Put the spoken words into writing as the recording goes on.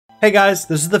Hey guys,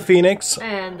 this is the Phoenix.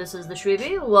 And this is the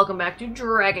Shweenie. Welcome back to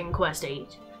Dragon Quest VIII.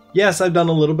 Yes, I've done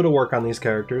a little bit of work on these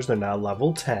characters. They're now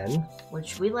level 10.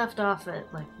 Which we left off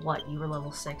at, like, what? You were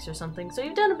level 6 or something? So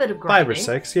you've done a bit of grinding. 5 or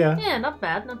 6, yeah. Yeah, not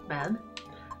bad, not bad.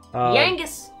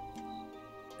 Yangus!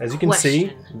 As you can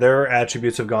see, their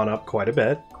attributes have gone up quite a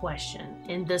bit. Question.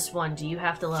 In this one, do you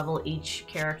have to level each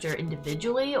character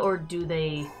individually, or do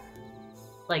they,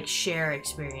 like, share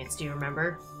experience? Do you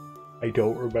remember? I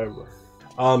don't remember.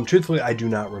 Truthfully, I do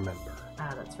not remember.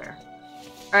 Ah, that's fair.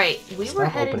 Alright, we were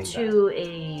headed to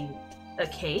a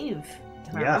cave,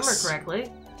 if I remember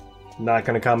correctly. Not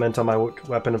going to comment on my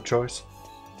weapon of choice.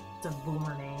 It's a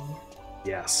boomerang.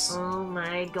 Yes. Oh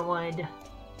my god.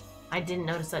 I didn't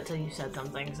notice that till you said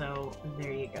something, so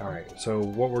there you go. Alright, so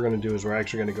what we're going to do is we're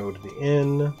actually going to go to the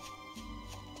inn.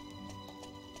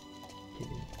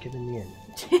 Get in the inn.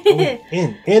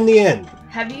 In the inn.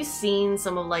 Have you seen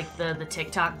some of like the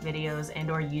TikTok videos and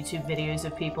or YouTube videos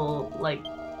of people like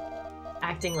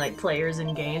acting like players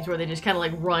in games where they just kind of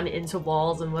like run into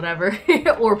walls and whatever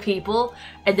or people,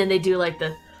 and then they do like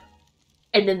the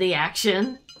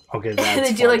action. Okay, that's and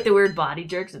they do like the weird body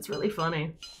jerks. It's really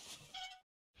funny.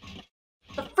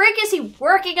 The frick is he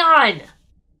working on?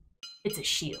 It's a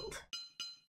shield.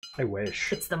 I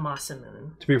wish. It's the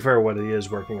Masamune. To be fair, what he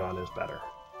is working on is better.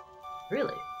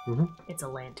 Really? Mm-hmm. It's a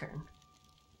lantern.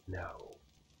 No.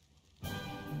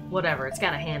 Whatever, it's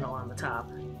got a handle on the top.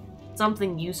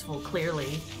 Something useful,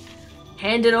 clearly.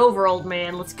 Hand it over, old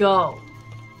man, let's go.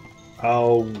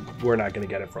 Oh, we're not going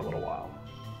to get it for a little while.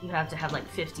 You have to have like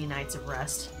 50 nights of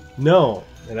rest. No,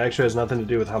 it actually has nothing to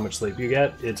do with how much sleep you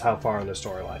get. It's how far in the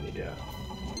storyline you get.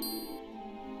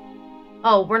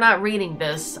 Oh, we're not reading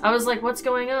this. I was like, what's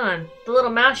going on? The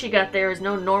little mouse you got there is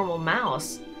no normal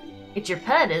mouse. It's your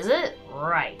pet, is it?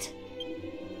 Right.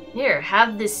 Here,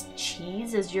 have this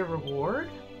cheese as your reward?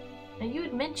 Now, you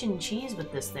had mentioned cheese with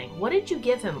this thing. What did you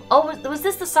give him? Oh, was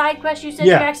this the side quest you said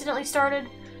you accidentally started?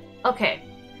 Okay.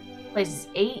 Places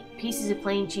 8 pieces of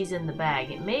plain cheese in the bag.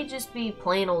 It may just be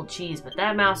plain old cheese, but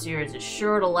that mouse of yours is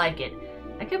sure to like it.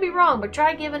 I could be wrong, but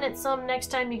try giving it some next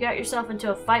time you got yourself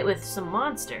into a fight with some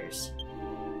monsters.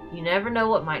 You never know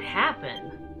what might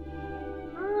happen.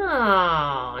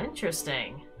 Oh,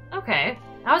 interesting. Okay.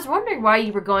 I was wondering why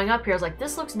you were going up here. I was like,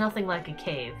 this looks nothing like a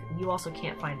cave. You also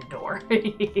can't find a door.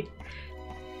 You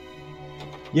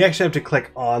actually have to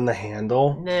click on the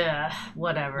handle. Ugh,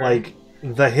 whatever. Like,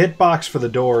 the hitbox for the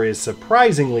door is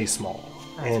surprisingly small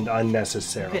and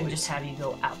unnecessary. Couldn't just have you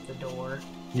go out the door.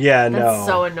 Yeah, That's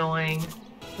so annoying.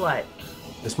 What?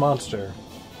 This monster,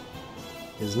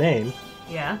 his name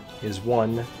is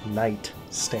One Night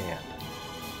Stand.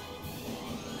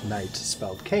 Night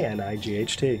spelled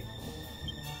K-N-I-G-H-T.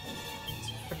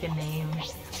 Frickin' name.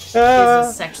 It's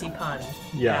a sexy pun.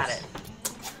 Yes.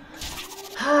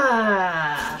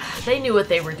 Got it. They knew what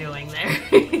they were doing there.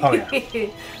 Oh, yeah.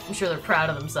 I'm sure they're proud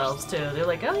of themselves, too. They're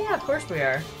like, oh, yeah, of course we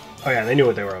are. Oh, yeah, they knew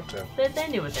what they were up to. They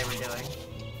knew what they were doing.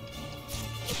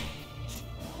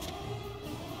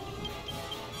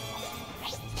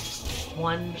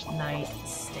 One Night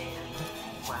Stand.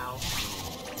 Wow.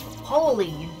 Holy,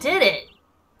 you did it!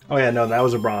 Oh yeah, no, that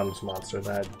was a bronze monster.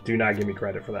 Do not give me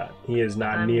credit for that. He is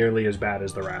not nearly as bad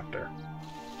as the raptor.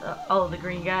 Oh, the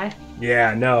green guy?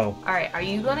 Yeah, no. Alright, are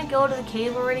you gonna go to the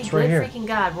cave already? It's right here. Freaking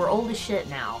god, we're old as shit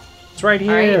now. It's right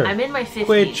here. Alright, I'm in my 50s.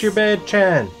 Quit your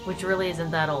bedchan. Which really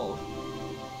isn't that old.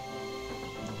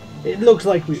 It looks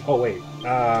like we... Oh, wait.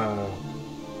 I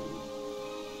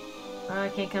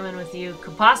can't come in with you.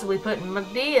 Could possibly put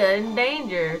Medea in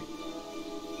danger.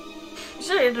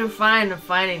 Should have to find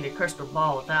finding the crystal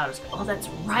ball without us. Oh, that's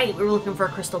right. We were looking for a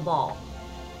crystal ball.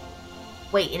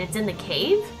 Wait, and it's in the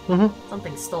cave? Mm-hmm.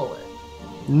 Something stole it.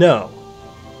 No.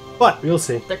 But we'll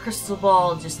see. The crystal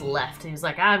ball just left. He was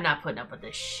like, I'm not putting up with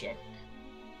this shit.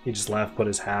 He just left, put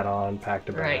his hat on, packed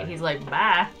a bag. Right. He's like,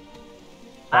 bye.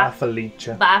 Bye,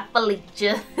 Felicia. Bye,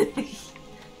 Felicia.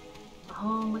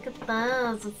 Oh, look at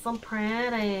this. It's so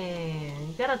pretty.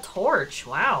 You got a torch.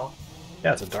 Wow.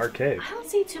 Yeah, it's a dark cave. I don't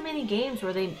see too many games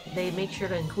where they make sure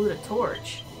to include a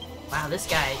torch. Wow, this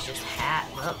guy is just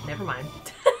Oh, never mind.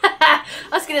 I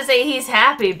was going to say he's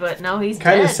happy, but no, he's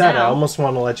kind of dead sad. now. I almost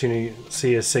want to let you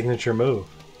see his signature move.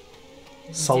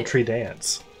 Sultry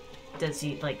dance. Does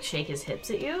he, like, shake his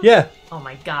hips at you? Yeah. Oh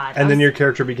my god. And then your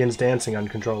character begins dancing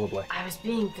uncontrollably. I was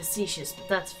being facetious, but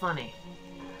that's funny.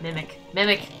 Mimic.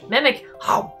 Mimic. Mimic!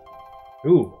 Oh!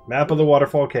 Ooh, map of the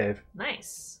waterfall cave.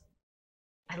 Nice.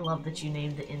 I love that you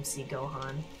named the MC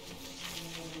Gohan.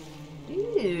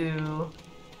 Ooh.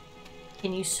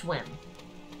 Can you swim?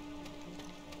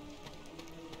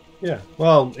 Yeah.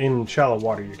 Well, in shallow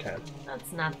water you can.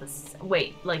 That's not the...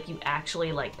 Wait, like you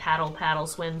actually like paddle,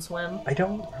 swim? I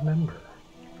don't remember.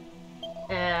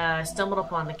 I stumbled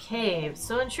upon the cave.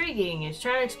 So intriguing. It's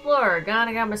trying to explore.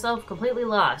 Got myself completely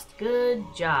lost. Good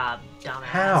job, dumbass.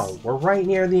 How? We're right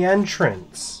near the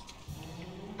entrance.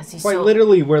 Quite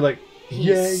literally, we're like, he's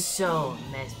yay. so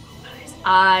mesmerized.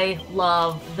 I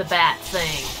love the bat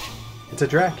thing. It's a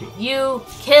Draki. You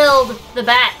killed the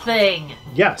bat thing.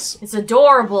 Yes. It's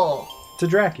adorable. It's a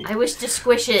Draki. I wish to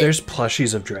squish it. There's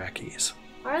plushies of Drakis.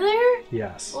 Are there?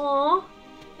 Yes. Aw,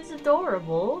 it's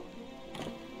adorable.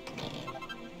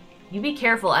 You be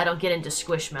careful I don't get into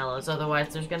squishmallows,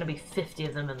 otherwise there's gonna be 50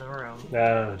 of them in the room.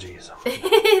 Oh, jeez.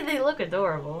 They look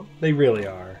adorable. They really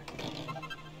are.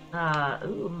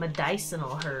 Ooh,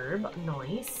 medicinal herb.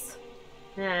 Nice.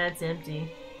 Nah, it's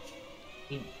empty.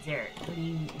 There.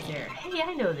 Hey,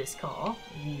 I know this call.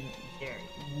 There.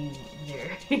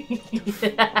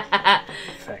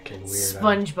 Fucking weird.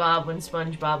 SpongeBob when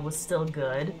SpongeBob was still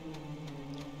good.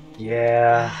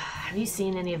 Yeah. Have you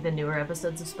seen any of the newer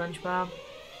episodes of SpongeBob?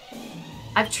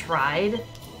 I've tried.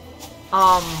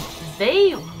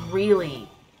 They really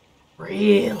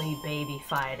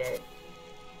babyfied it.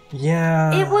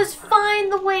 Yeah. It was fine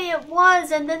the way it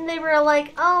was, and then they were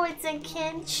like, oh, it's a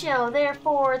kid's show,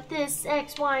 therefore this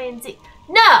X, Y, and Z.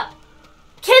 No!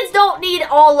 Kids don't need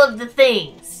all of the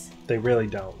things. They really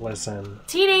don't. Listen.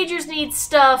 Teenagers need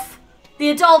stuff.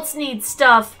 The adults need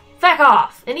stuff. Feck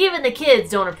off. And even the kids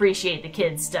don't appreciate the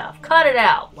kids' stuff. Cut it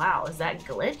out. Wow, is that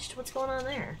glitched? What's going on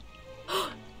there?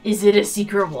 Is it a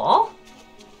secret wall?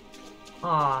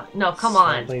 Aw, no, come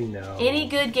Sadly, on. No. Any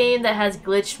good game that has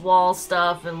glitched wall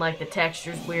stuff and like the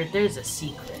texture's weird, there's a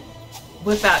secret.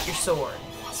 Whip out your sword.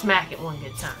 Smack it one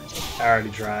good time. I already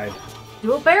tried.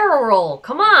 Do a barrel roll.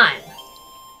 Come on.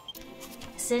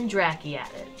 Send Draki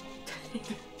at it.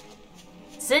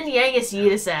 Send Yangus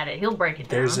Yeetus at it. He'll break it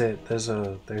down. There's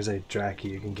a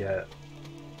Draki you can get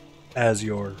as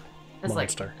your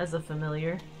monster. Like, as a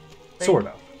familiar thing? Sort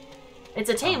of. It's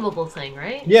a tameable thing,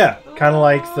 right? Yeah, kind of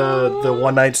like the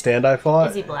one night stand I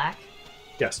fought. Is he black?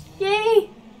 Yes. Yay!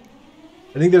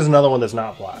 I think there's another one that's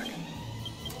not black.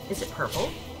 Is it purple?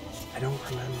 I don't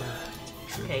remember.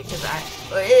 Okay, because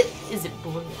is it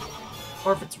blue?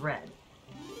 Or if it's red?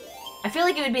 I feel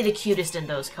like it would be the cutest in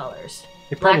those colors.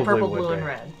 It Black, probably purple, would blue, be. and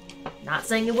red. Not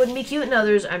saying it wouldn't be cute in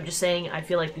others, I'm just saying I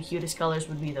feel like the cutest colors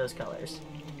would be those colors.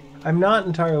 I'm not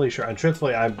entirely sure. And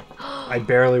truthfully, I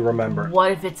barely remember.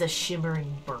 What if it's a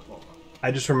shimmering purple?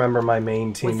 I just remember my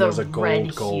main team was a gold red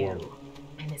golem. hue,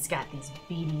 and it's got these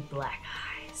beady black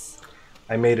eyes.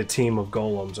 I made a team of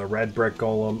golems. A red brick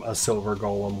golem, a silver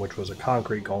golem, which was a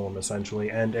concrete golem essentially,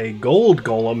 and a gold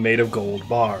golem made of gold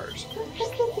bars.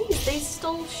 Look at these. They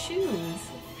stole shoes.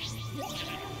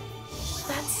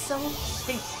 That's so...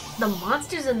 The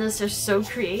monsters in this are so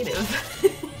creative.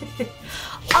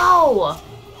 Oh!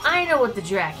 I know what the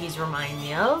Drakis remind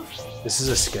me of. This is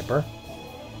a skipper.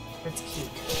 That's cute.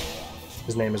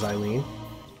 His name is Eileen.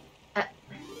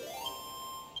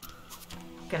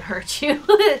 Gonna hurt you.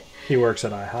 He works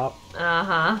at IHOP.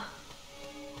 Uh-huh.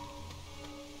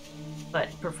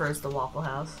 But prefers the Waffle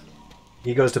House.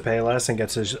 He goes to Payless and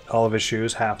gets all of his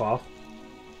shoes half off.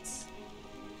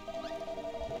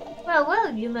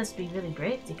 Well, you must be really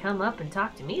brave to come up and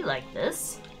talk to me like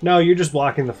this. No, you're just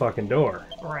blocking the fucking door.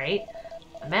 Right.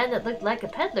 A man that looked like a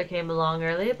peddler came along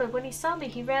earlier, but when he saw me,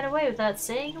 he ran away without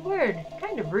saying a word.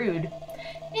 Kind of rude.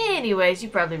 Anyways, you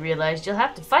probably realized you'll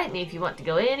have to fight me if you want to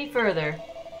go any further.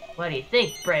 What do you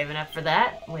think? Brave enough for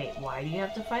that? Wait, why do you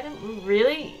have to fight him?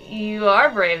 Really? You are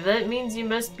brave. That means you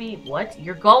must be... What?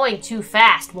 You're going too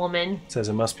fast, woman. Says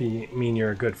it must mean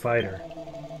you're a good fighter.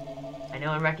 I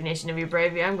know in recognition of your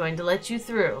bravery, I'm going to let you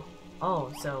through.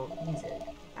 Oh, so he's a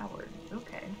coward.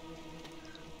 Okay.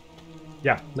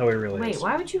 Yeah, no, he really Wait, is.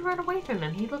 why would you run away from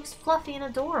him? He looks fluffy and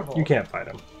adorable. You can't fight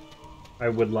him. I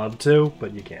would love to,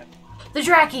 but you can't. The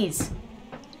Drakis!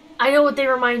 I know what they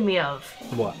remind me of.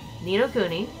 What? Ni no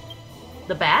Kuni.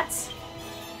 The bats.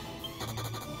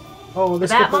 Oh, the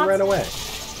bat skipper ran monster? away.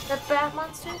 That bat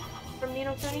monster from Ni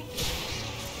no Kuni?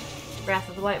 Wrath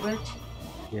of the White Witch?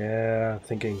 Yeah,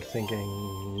 thinking.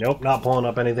 Nope, not pulling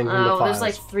up anything from the files. Oh, there's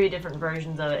like 3 different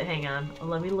versions of it. Hang on.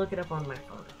 Let me look it up on my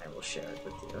phone. I will share it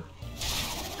with you.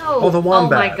 Oh, the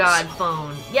wombats. Oh my god,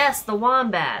 phone. Yes, the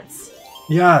wombats.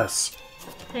 Yes.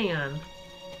 Hang on.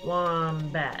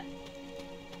 Wombat.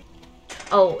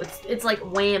 Oh, it's like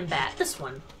Wambat. This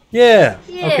one. Yeah.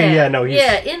 Yeah. Okay, yeah, no, he's...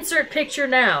 Yeah, insert picture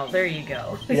now. There you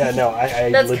go. Yeah, no, I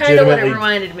That's kind of what it legitimately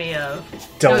reminded me of.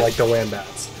 don't No, like the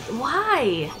Wombats.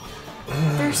 Why?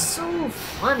 They're so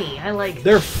funny. I like.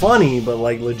 They're funny, but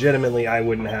like legitimately, I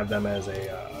wouldn't have them as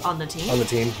a on the team. On the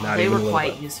team, not they even were a little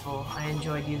quite bit. useful. I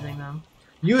enjoyed using them.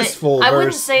 Useful. I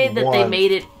wouldn't say that they one.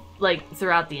 made it like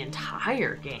throughout the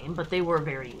entire game, but they were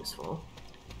very useful.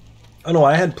 Oh no,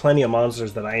 I had plenty of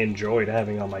monsters that I enjoyed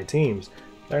having on my teams.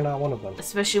 They're not one of them.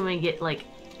 Especially when you get like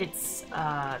it's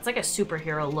like a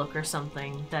superhero look or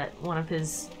something that one of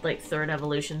his like third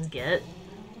evolutions get.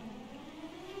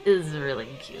 Is really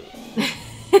cute.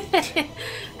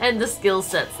 And the skill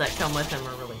sets that come with him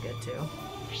are really good too.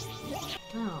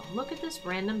 Oh, look at this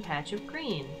random patch of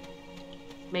green.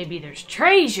 Maybe there's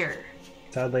treasure.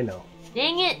 Sadly, no.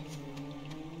 Dang it!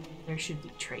 There should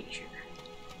be treasure.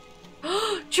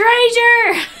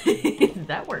 Treasure!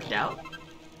 That worked out.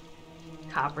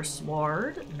 Copper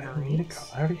sword.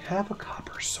 Nice. I already have a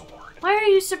copper sword. Why are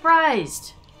you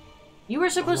surprised? You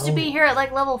were supposed to be here at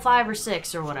like level 5 or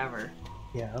 6 or whatever.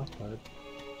 Yeah, but...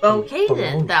 Okay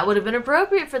then, that would have been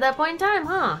appropriate for that point in time,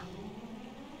 huh?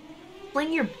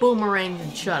 Fling your boomerangs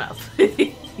and shut up.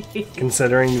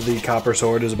 Considering the copper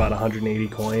sword is about 180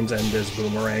 coins and this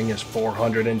boomerang is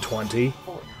 420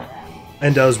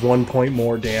 and does 1 point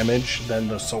more damage than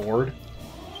the sword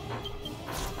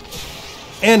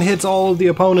and hits all of the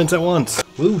opponents at once.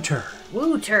 Wooter.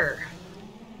 Wooter.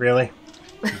 Really?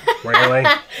 Really?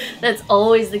 That's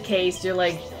always the case. You're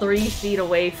like 3 feet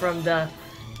away from the...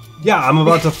 Yeah, I'm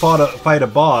about to fight a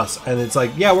boss, and it's like,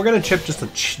 yeah, we're gonna chip just a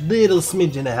little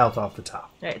smidgen of health off the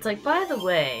top. Right, it's like, by the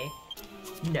way,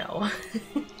 no.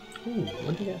 Ooh,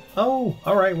 what do you get? Oh,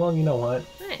 alright, well, you know what?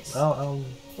 Nice.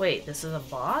 Wait, this is a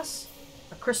boss?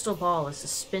 A crystal ball is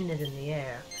suspended in the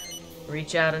air.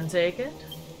 Reach out and take it.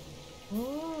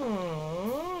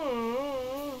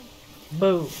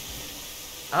 Boom.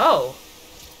 Oh.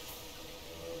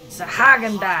 It's a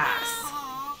Haagen-Dazs.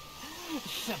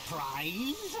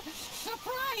 Surprise!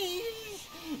 Surprise!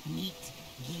 Meet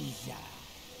Giza.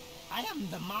 I am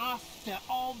the master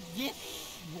of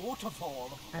this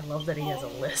waterfall. I love that he has a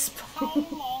lisp. How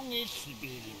long has she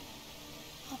been?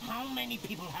 How many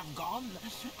people have gone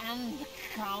and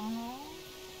come?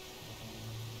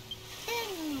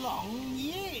 10 long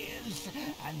years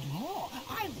and more.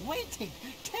 I've waited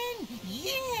 10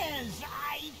 years,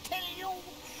 I tell you.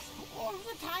 All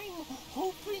the time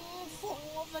hoping for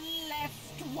the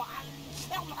left one.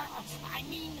 I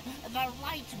mean, the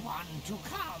right one to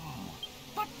come.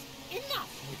 But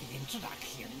enough with the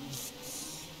introductions.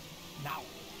 Now,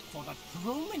 for the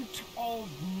torment of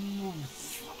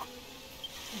Moose.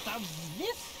 Does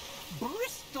this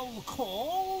Bristol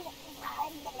call?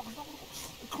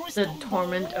 The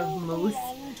torment of Moose?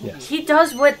 yes. He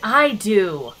does what I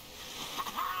do.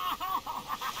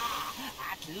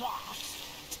 At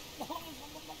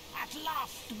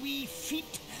last we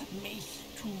fit mace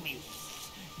to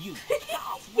mace. You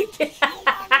half-witted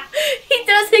human. He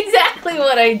does exactly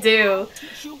what I do.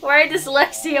 Why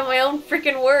dyslexia my own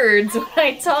freaking words when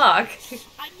I talk?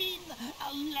 I mean,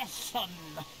 a lesson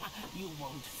you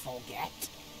won't forget.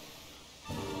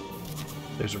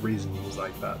 There's a reason he's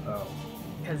like that, though.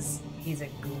 Because he's a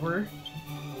goober?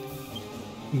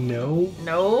 No.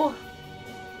 No?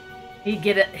 He'd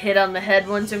get hit on the head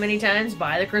one too many times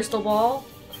by the crystal ball?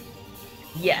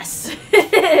 Yes.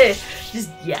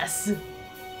 Just yes.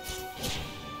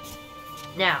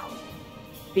 Now,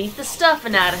 beat the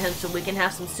stuffing out of him so we can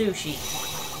have some sushi.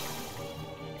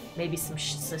 Maybe some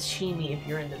sashimi if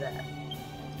you're into that.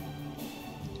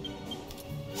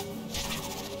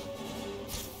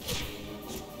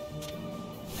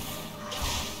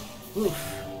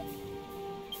 Oof.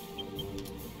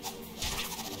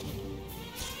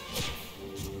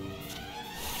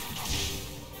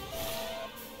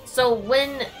 So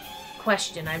when,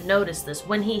 question, I've noticed this,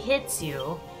 when he hits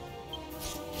you,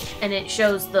 and it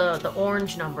shows the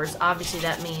orange numbers, obviously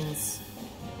that means,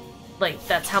 like,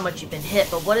 that's how much you've been hit,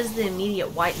 but what is the immediate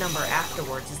white number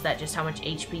afterwards? Is that just how much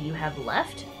HP you have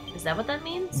left? Is that what that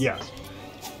means? Yes.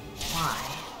 Why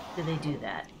do they do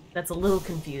that? That's a little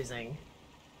confusing.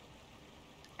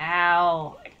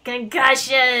 Ow!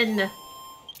 Concussion!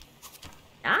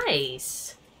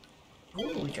 Nice!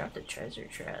 Ooh, we dropped a treasure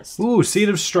chest. Ooh, Seed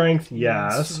of Strength,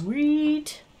 yes.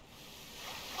 Sweet!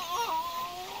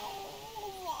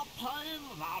 Oh,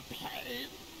 the pain.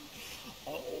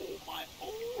 Oh, my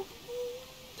old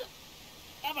wound.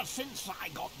 Ever since I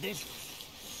got this,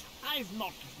 I've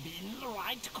not been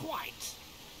right quite.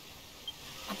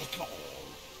 And it's all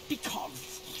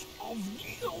because of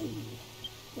you.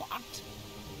 What?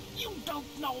 You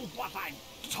don't know what I'm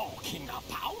talking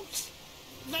about?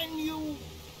 Then you're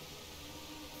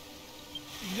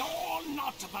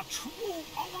not the true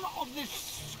owner of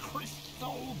this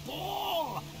crystal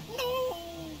ball. No,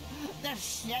 The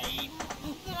shame!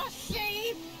 The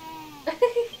shame!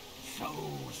 So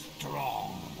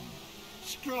strong.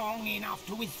 Strong enough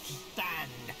to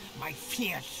withstand my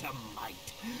fearsome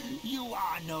might. You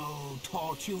are no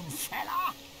tortune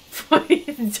fella.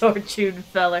 Tortured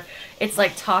fella. It's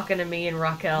like talking to me and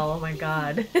Raquel. Oh my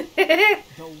god.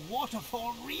 The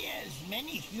waterfall rears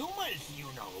many humors, you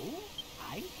know.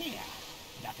 I hear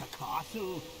that a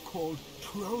castle called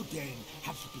Trodain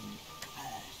has been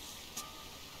cursed.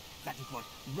 That it was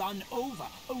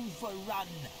overrun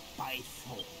by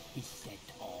folk he set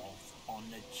off on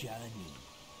a journey,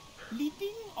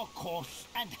 leading a course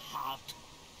and heart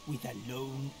with a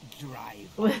lone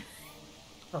driver.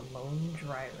 A lone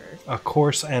driver. A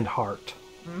course and heart.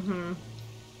 Mm-hmm.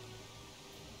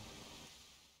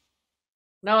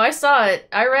 No, I saw it.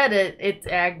 I read it. It's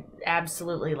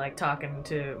absolutely like talking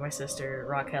to my sister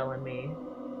Raquel and me.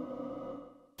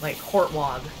 Like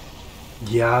Hortwog.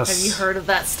 Yes. Have you heard of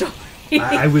that story?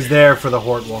 I was there for the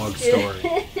Hortwog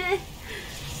story.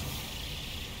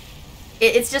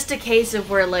 It's just a case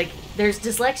of where, like, there's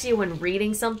dyslexia when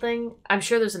reading something. I'm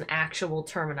sure there's an actual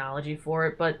terminology for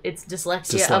it, but it's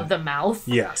dyslexia of the mouth.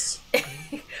 Yes.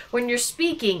 When you're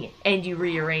speaking and you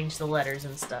rearrange the letters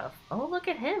and stuff. Oh, look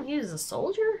at him. He was a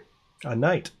soldier? A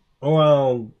knight.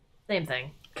 Well... Same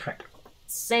thing. Kind of.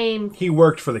 Same He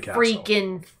worked for the castle.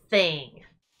 freaking thing.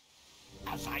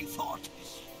 As I thought,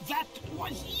 that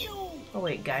was you. Oh,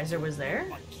 wait, Geyser was there?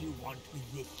 What you want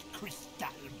with this crystal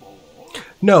ball?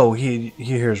 No, he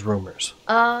hears rumors.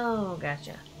 Oh,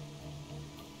 gotcha.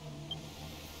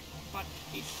 But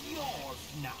it's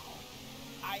yours now.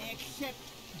 I accept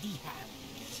the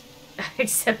hands.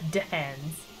 Except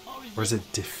Dan's. Or is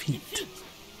it defeat?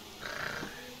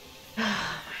 Oh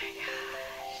my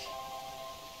gosh.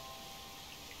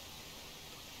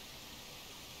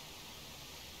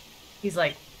 He's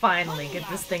like, finally, get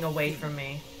this thing away from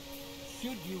me.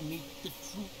 Should you meet the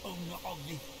true owner of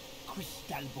this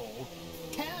crystal ball,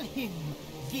 tell him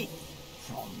this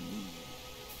from me.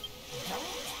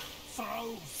 Don't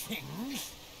throw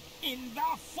things in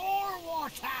the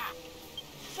forewater.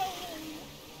 So,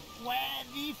 where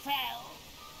they fell.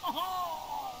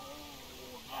 Oh,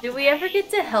 Did we ever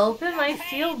get to help him? I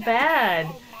feel bad.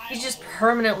 He's just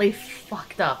permanently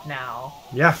fucked up now.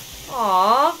 Yeah.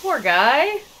 Aw, poor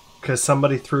guy. Because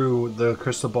somebody threw the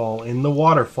crystal ball in the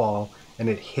waterfall and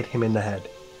it hit him in the head.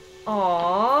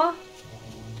 Aw.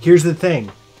 Here's the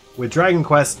thing. With Dragon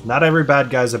Quest, not every bad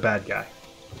guy's a bad guy.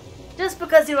 Just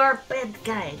because you are a bad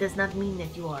guy does not mean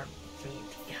that you are a bad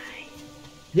guy.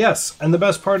 Yes, and the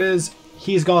best part is,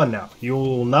 he's gone now. You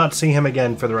will not see him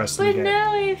again for the rest of the But game.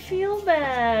 now I feel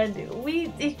bad.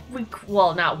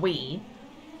 Well, not we.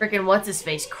 Frickin'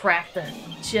 what's-his-face cracked the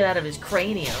shit out of his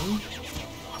cranium.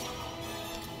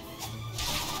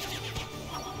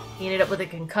 He ended up with a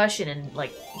concussion and,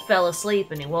 like, fell asleep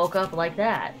and he woke up like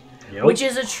that. Yep. Which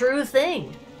is a true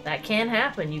thing. That can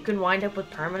happen. You can wind up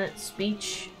with permanent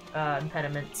speech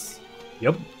impediments.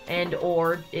 Yep. And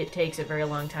or it takes a very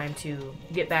long time to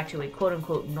get back to a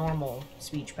quote-unquote normal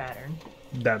speech pattern.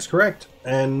 That's correct.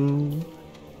 And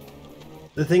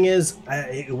the thing is,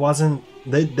 it wasn't...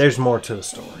 There's more to the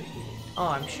story. Oh,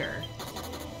 I'm sure.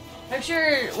 I'm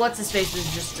sure what's-his-face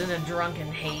was just in a drunken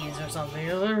haze or something.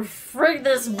 Frig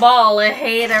this ball, I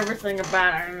hate everything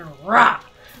about it. Rah!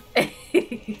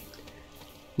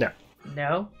 No.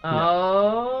 No?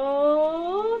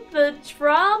 Oh, the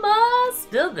trauma!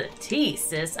 Spill the tea,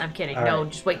 sis. I'm kidding. All no,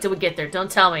 right. just wait till we get there. Don't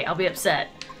tell me. I'll be upset.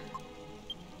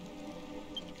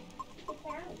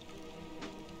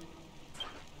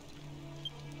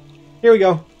 Here we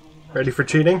go. Ready for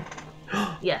cheating?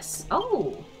 Yes.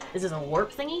 Oh, is this a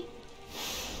warp thingy?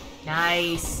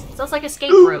 Nice. Sounds like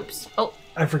escape Ooh. ropes. Oh.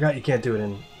 I forgot you can't do it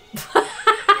in...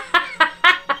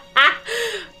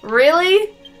 Really?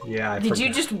 Yeah, I Did you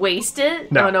forgot. just waste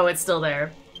it? No. Oh, no, it's still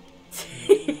there.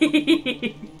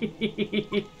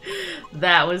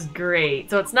 That was great.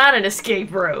 So it's not an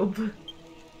escape rope.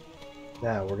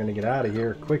 Now, we're gonna get out of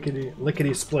here. Quickity,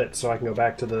 lickety split, so I can go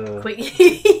back to the... Quick.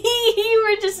 You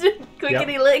were just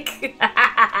quickity lick.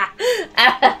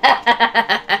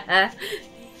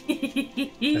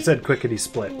 I said quickity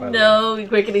split, by the way. No,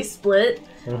 quickity split.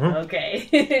 Mm-hmm.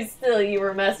 Okay. Still, you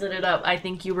were messing it up. I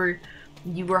think you were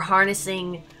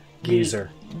harnessing the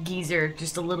geezer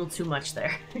just a little too much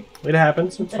there. It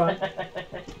happens. It's fine.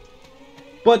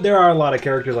 But there are a lot of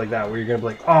characters like that where you're gonna be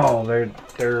like, oh,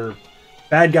 they're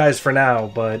bad guys for now,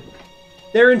 but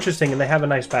they're interesting and they have a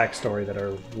nice backstory that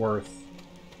are worth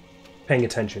paying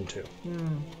attention to.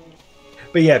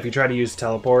 But yeah, if you try to use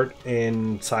teleport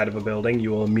inside of a building,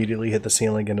 you will immediately hit the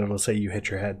ceiling and it'll say you hit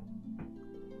your head.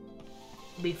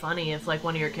 It'd be funny if like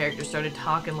one of your characters started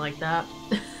talking like that,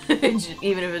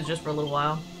 even if it's just for a little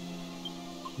while.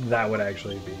 That would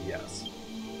actually be yes.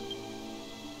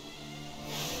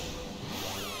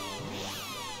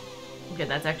 Okay,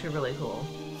 that's actually really cool.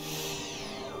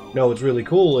 No, what's really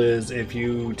cool is if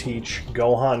you teach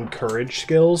Gohan courage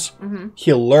skills,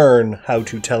 he'll learn how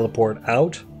to teleport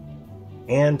out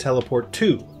and teleport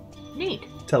to. Neat.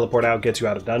 Teleport out gets you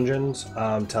out of dungeons.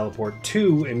 Teleport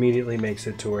to immediately makes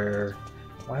it to where...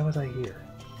 Why was I here?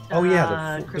 Oh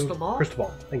yeah, the crystal ball? Crystal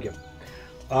ball, thank you.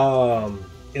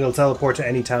 It'll teleport to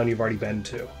any town you've already been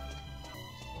to.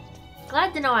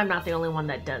 Glad to know I'm not the only one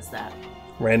that does that.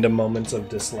 Random moments of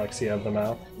dyslexia of the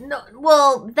mouth. No,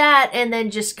 well, that and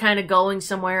then just kind of going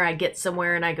somewhere, I get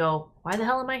somewhere and I go, why the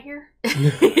hell am I here? I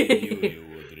knew you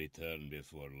would return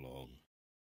before long.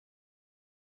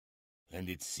 And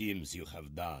it seems you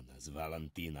have done as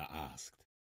Valentina asked.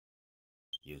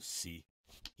 You see,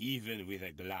 even with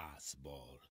a glass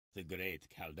ball, the great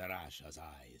Calderasha's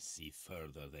eyes see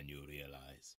further than you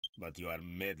realize. But you are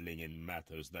meddling in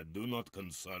matters that do not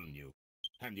concern you,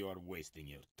 and you are wasting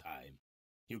your time.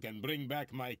 You can bring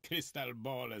back my crystal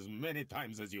ball as many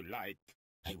times as you like.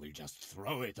 I will just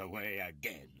throw it away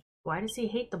again. Why does he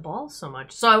hate the ball so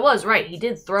much? So I was right, he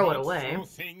did throw it away. Throw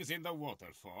things in the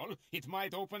waterfall. It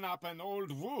might open up an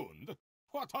old wound.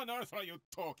 What on earth are you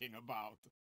talking about?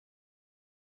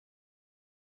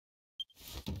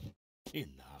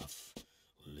 Enough.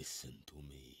 Listen to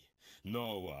me.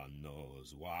 No one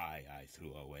knows why I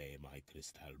threw away my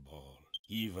crystal ball.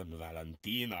 Even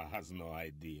Valentina has no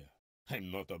idea.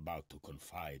 I'm not about to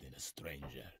confide in a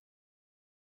stranger.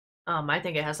 I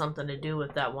think it has something to do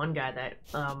with that one guy that,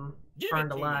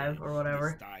 burned alive or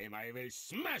whatever. This time I will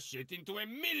smash it into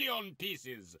 1,000,000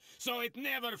 pieces, so it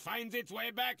never finds its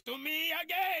way back to me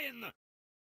again!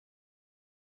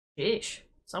 Sheesh.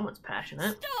 Someone's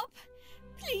passionate. Stop!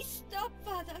 Please stop,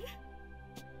 Father.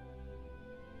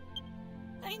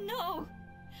 I know.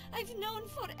 I've known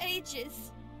for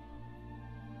ages.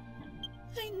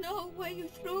 I know why you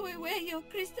threw away your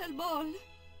crystal ball.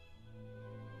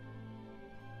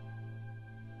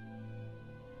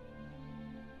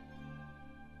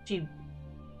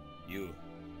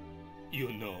 You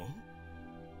know?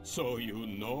 So you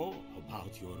know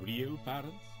about your real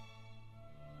parents?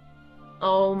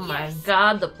 Oh my Yes.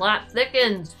 god, the plot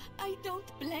thickens! I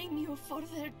don't blame you for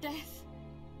their death.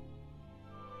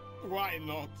 Why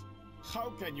not?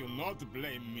 How can you not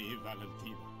blame me,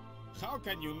 Valentina? How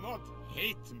can you not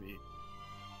hate me?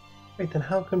 Wait, then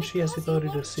how come she has the Because ability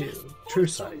you to were see just true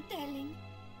sight? fortune-telling,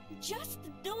 just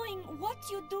doing what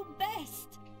you do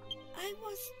best. I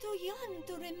was too young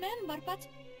to remember, but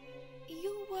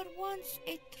you were once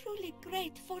a truly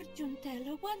great fortune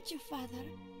teller, weren't you, Father?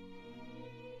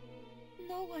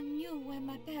 No one knew where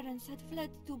my parents had fled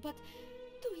to, but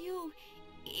to you,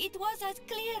 it was as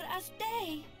clear as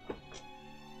day.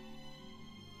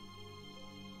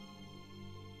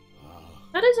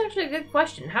 That is actually a good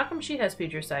question. How come she has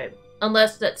future sight?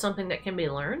 Unless that's something that can be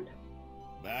learned?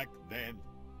 Back then,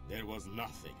 there was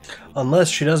nothing. Unless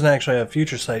she doesn't actually have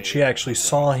future sight, she actually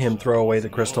saw him throw away the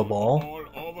crystal ball.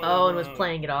 Oh, and was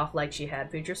playing it off like she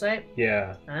had future sight?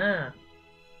 Yeah. Ah.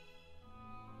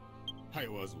 I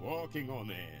was walking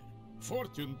on air.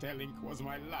 Fortune telling was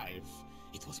my life.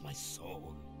 It was my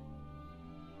soul.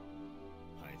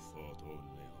 I thought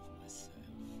only of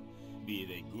myself, be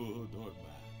they good or bad.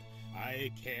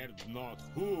 I cared not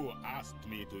who asked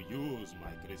me to use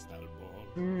my crystal ball.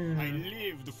 I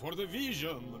lived for the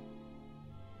vision.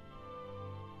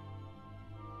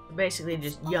 Basically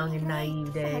just young and All right,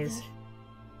 naive days. Father.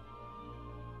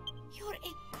 You're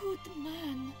a good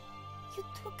man. You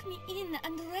took me in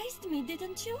and raised me,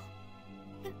 didn't you?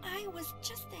 When I was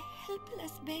just a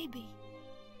helpless baby.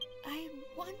 I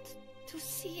want to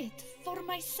see it for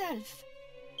myself.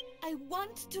 I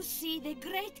want to see the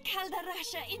great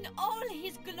Calderasha in all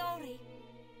his glory.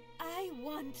 I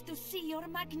want to see your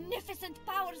magnificent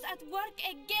powers at work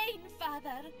again,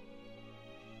 Father.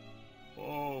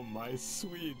 Oh, my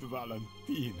sweet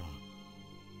Valentina.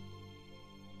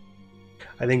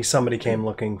 I think somebody came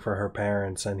looking for her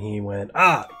parents and he went,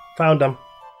 ah, found them.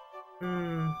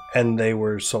 And they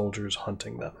were soldiers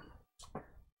hunting them.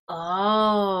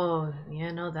 Oh,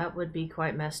 yeah, no, that would be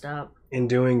quite messed up. In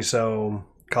doing so,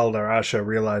 Calderasha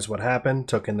realized what happened,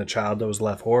 took in the child that was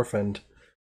left orphaned,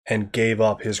 and gave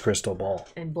up his crystal ball.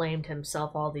 And blamed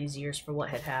himself all these years for what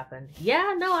had happened.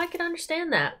 Yeah, no, I can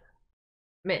understand that.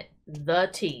 Man, the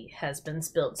tea has been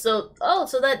spilled. So,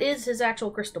 so that is his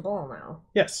actual crystal ball now.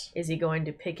 Yes. Is he going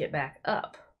to pick it back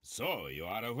up? So, you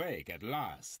are awake at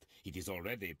last. It is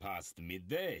already past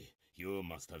midday. You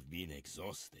must have been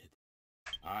exhausted.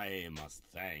 I must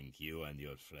thank you and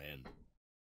your friend.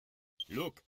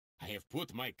 Look, I have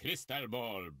put my crystal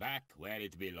ball back where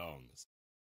it belongs.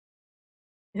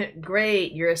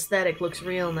 Great, your aesthetic looks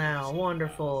real now.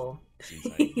 Wonderful. Since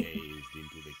I gazed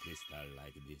into the crystal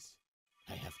like this,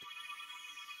 I have to...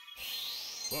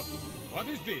 What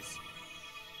is this?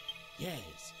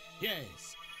 Yes,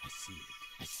 I see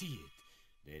it, I see it.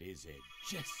 There is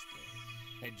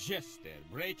a jester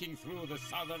breaking through the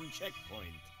southern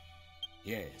checkpoint.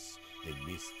 Yes, the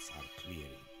mists are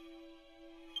clearing.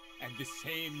 And the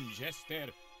same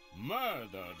jester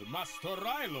murdered Master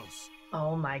Rylos.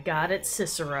 Oh my god, it's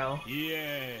Cicero.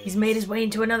 Yes. He's made his way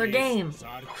into another game. Mists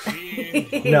are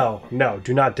clearing. No,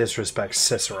 do not disrespect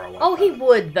Cicero. Oh, he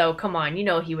would, though. Come on, you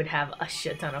know he would have a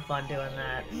shit ton of fun doing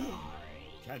that.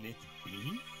 Can it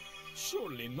be?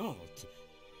 Surely not.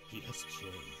 He has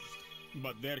changed.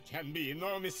 But there can be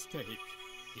no mistake.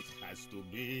 It has to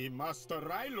be Master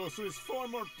Rylos'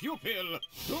 former pupil,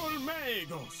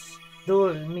 Dulmagos.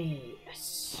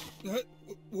 Dormius.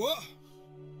 What?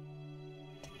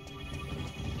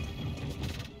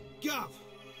 Gov,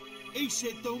 he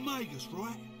said Dolmagus,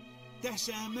 right? That's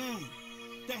our man.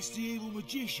 That's the evil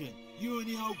magician you and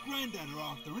the old granddad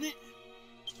are after, innit?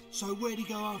 So where'd he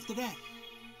go after that?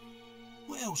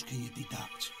 What else can you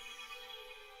deduct?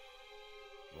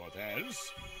 What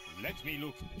else? Let me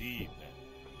look deeper.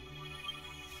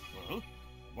 Huh?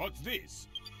 What's this?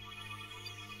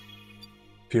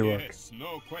 Pure. Yes,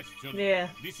 no question. Yeah.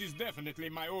 This is definitely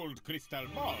my old crystal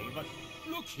ball, but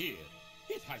look here.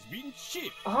 It has been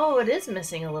chipped. Oh, it is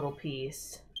missing a little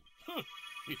piece. Huh.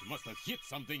 It must have hit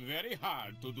something very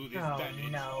hard to do this Oh,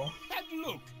 damage. no. And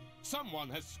look, someone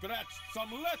has scratched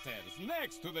some letters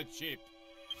next to the chip.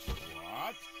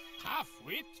 What?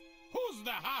 Half-wit? Who's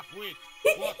the half-wit?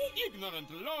 What ignorant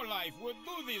lowlife would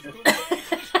do this to my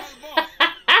crystal ball?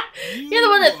 You're the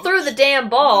one that threw the damn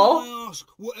ball. When I ask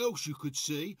what else you could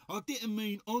see, I didn't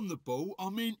mean on the ball, I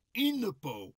mean in the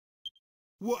ball.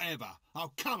 Whatever.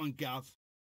 I'll come on, Gov.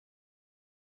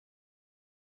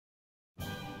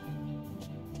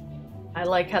 I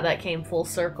like how that came full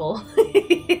circle.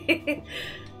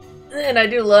 And I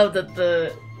do love that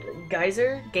the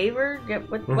Gaver,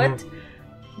 what?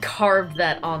 Carved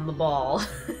that on the ball.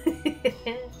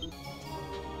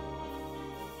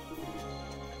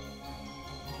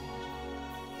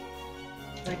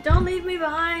 Like, don't leave me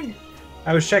behind.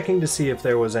 I was checking to see if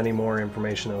there was any more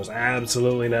information that was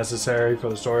absolutely necessary for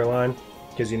the storyline.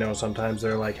 Because, you know, sometimes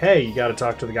they're like, hey, you gotta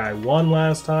talk to the guy one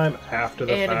last time after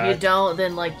the fact. And if you don't,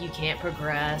 then, like, you can't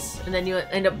progress. And then you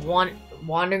end up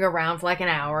wandering around for, like, an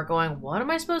hour going, what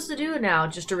am I supposed to do now?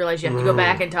 Just to realize you have to go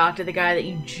back and talk to the guy that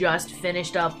you just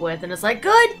finished up with. And it's like,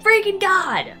 good freaking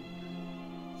God!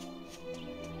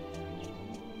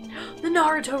 The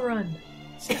Naruto run!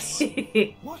 Yes.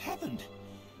 What happened?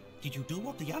 Did you do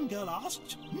what the young girl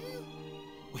asked?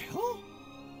 Well?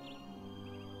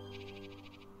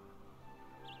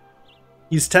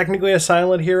 He's technically a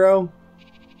silent hero,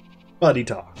 but he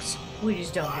talks. We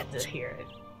just don't get to hear it.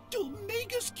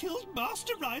 Dulmagus killed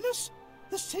Master Rhinus?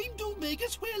 The same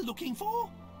Dulmagus we're looking for?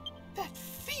 That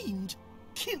fiend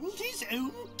killed his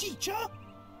own teacher?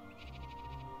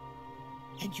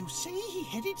 And you say he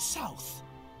headed south?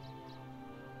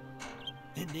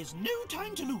 Then there's no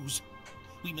time to lose.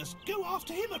 We must go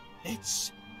after him.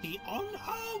 Let's be on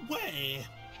our way.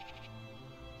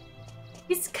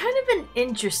 He's kind of an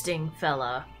interesting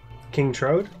fella. King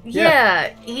Trode? Yeah,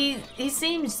 he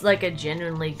seems like a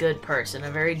genuinely good person, a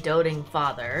very doting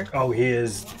father. Oh, he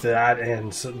is that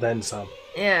and then some.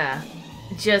 Yeah,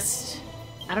 just,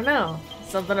 I don't know.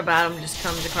 Something about him just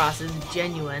comes across as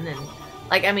genuine and,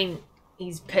 like, I mean,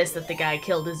 he's pissed that the guy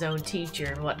killed his own teacher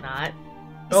and whatnot.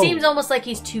 He seems almost like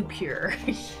he's too pure.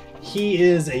 He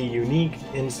is a unique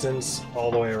instance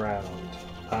all the way around.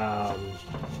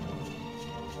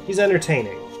 He's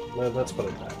entertaining. Let's put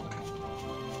it that way.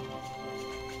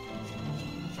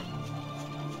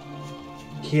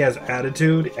 He has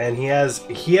attitude, and he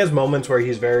has moments where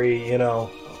he's very, you know...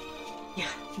 Yeah,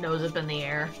 nose up in the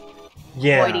air.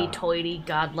 Yeah. Hoity-toity,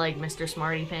 godlike Mr.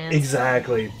 Smarty Pants.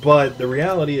 Exactly. But the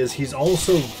reality is he's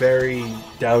also very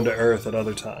down-to-earth at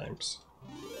other times.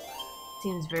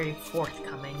 Seems very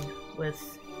forthcoming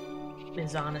with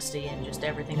his honesty and just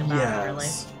everything about him, really.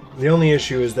 The only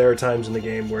issue is there are times in the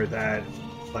game where that,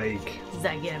 like, Does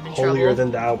that get him in holier trouble?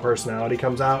 than thou personality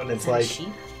comes out, and it's Is that a like, sheep?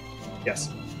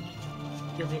 yes,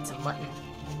 You'll get some mutton.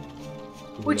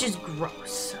 Which is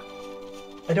gross.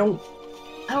 I don't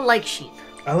I don't like sheep.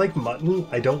 I like mutton.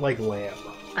 I don't like lamb.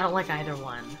 I don't like either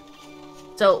one.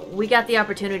 So we got the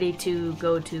opportunity to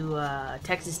go to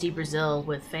Texas de Brazil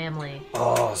with family.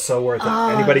 Oh, so worth it.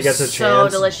 Anybody gets a so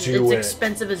chance, delicious. do It's it.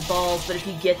 expensive as balls, but if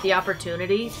you get the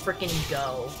opportunity, freaking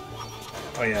go.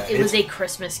 Oh yeah, It was a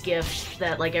Christmas gift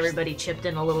that like everybody chipped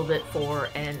in a little bit for,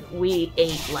 and we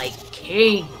ate like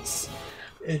kings.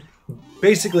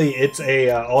 Basically, it's a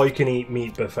all-you-can-eat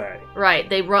meat buffet. Right?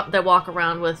 They walk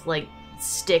around with like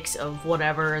sticks of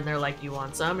whatever, and they're like, "You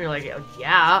want some?" You're like, "Oh,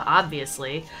 yeah,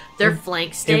 obviously." They're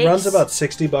flank steaks. It runs about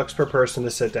 $60 per person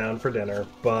to sit down for dinner,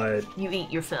 but You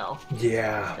eat your fill.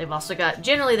 yeah, They've also got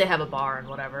generally they have a bar and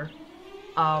whatever.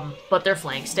 But they're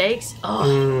flank steaks.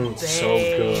 Oh, so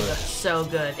babe, good. so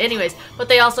good. Anyways, but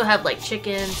they also have like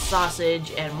chicken,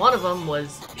 sausage, and one of them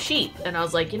was sheep. And I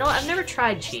was like, you know what? I've never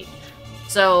tried sheep.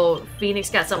 So Phoenix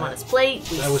got some on his plate.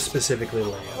 That was specifically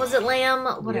lamb. Was it lamb?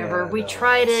 Whatever. Yeah, We no,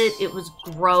 tried it's- it. It was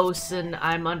gross, and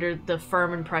I'm under the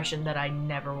firm impression that I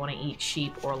never want to eat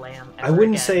sheep or lamb. I ever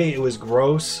wouldn't again. say it was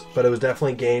gross, but it was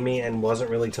definitely gamey and wasn't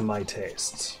really to my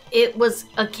tastes. It was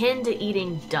akin to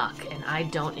eating duck, and I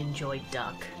don't enjoy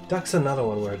duck. Duck's another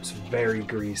one where it's very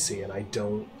greasy, and I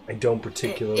don't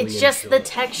particularly. It's just enjoy the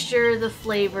texture, the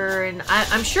flavor, and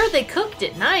I'm sure they cooked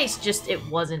it nice, just it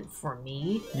wasn't for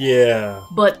me. Yeah.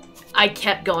 But I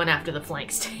kept going after the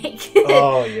flank steak.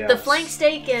 Oh yeah. The flank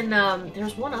steak, and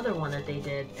there's one other one that they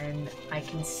did, and I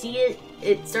can see it.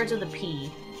 It starts with a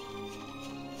P.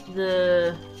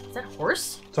 Is that a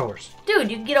horse? It's a horse. Dude,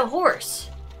 you can get a horse.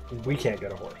 We can't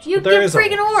get a horse. You But there get a is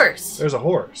freaking horse. There's a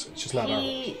horse. It's just not our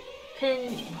horse.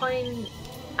 Pin.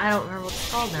 I don't remember what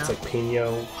it's called now. It's like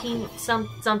Pino,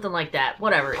 Something like that.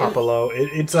 Whatever. Popolo.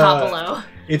 It's a Popolo.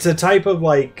 it's a type of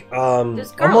like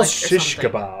There's garlic almost or shish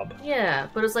something. kebab. Yeah,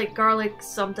 but it's like garlic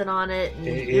something on it. And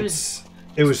it was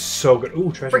It was so good.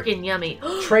 Ooh, treasure. freaking yummy.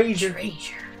 Treasure.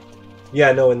 Treasure.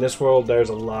 Yeah, no, in this world there's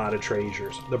a lot of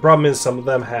treasures. The problem is some of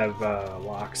them have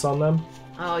locks on them.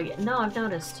 Oh yeah, no, I've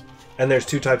noticed. And there's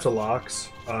two types of locks.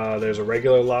 There's a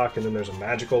regular lock and then there's a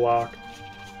magical lock.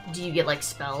 Do you get like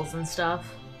spells and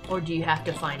stuff, or do you have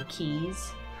to find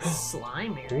keys?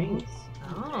 Slime earrings.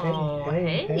 Oh,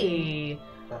 hey.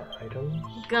 Item.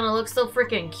 Gonna look so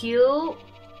freaking cute.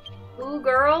 Ooh,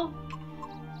 girl.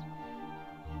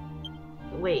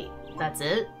 Wait, that's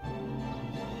it?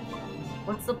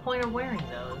 What's the point of wearing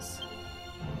those?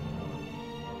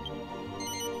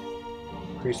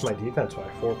 Increased my defense by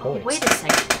 4 points. Wait a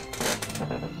second.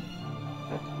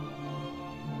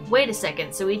 Wait a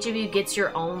second. So each of you gets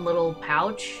your own little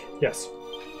pouch, Yes.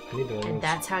 I need to and lose.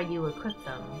 that's how you equip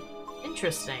them.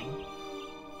 Interesting.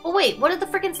 Oh wait, what did the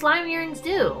freaking slime earrings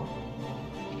do?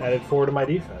 Added 4 to my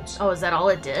defense. Oh, is that all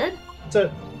it did? That's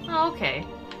it. Oh, okay.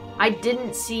 I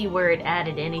didn't see where it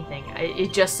added anything.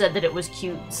 It just said that it was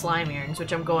cute slime earrings,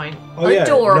 which I'm going, Oh yeah.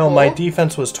 adorable. No, my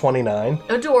defense was 29.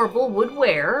 Adorable, would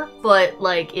wear, but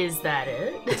like, is that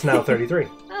it? It's now 33.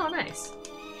 Oh, nice.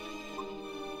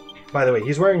 By the way,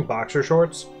 he's wearing boxer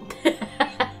shorts.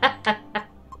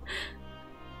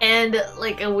 And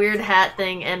like a weird hat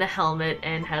thing and a helmet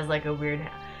and has like a weird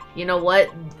hat. You know what?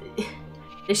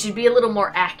 They should be a little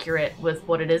more accurate with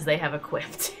what it is they have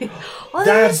equipped. Oh,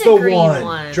 there That's is a the green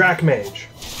one. Drac Mage.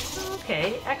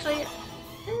 Okay, actually,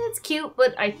 it's cute,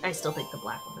 but I still think the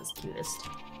black one is cutest.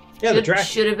 Yeah, the Drac.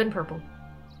 Should have been purple.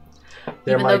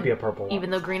 There even might though- be a purple one. Even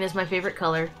though green is my favorite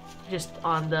color, just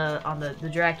on the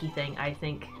Dracky thing, I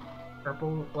think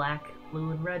purple, black,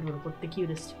 blue, and red would have looked the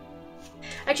cutest.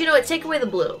 Actually, no, take away the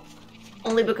blue.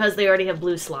 Only because they already have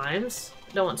blue slimes.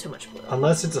 Don't want too much blue.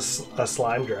 Unless it's a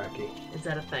slime Dracky. Is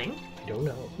that a thing? I don't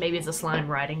know. Maybe it's a slime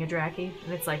riding a Dracky,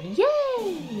 and it's like, yay!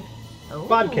 Oh,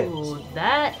 Bodkins.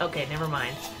 that... Okay, never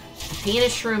mind. The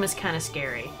penis shroom is kind of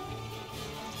scary.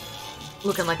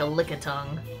 Looking like a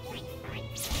lick-a-tongue.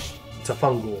 It's a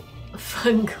fungal. A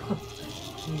fungal.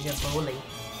 Jaboli.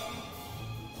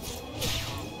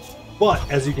 But,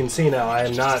 as you can see now, I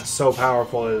am not so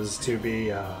powerful as to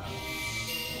be,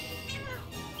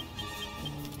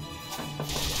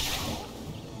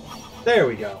 There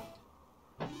we go.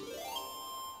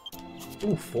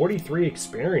 Ooh, 43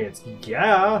 experience.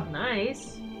 Yeah!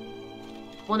 Nice.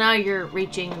 Well, now you're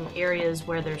reaching areas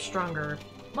where there's stronger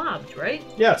mobs, right?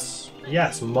 Yes.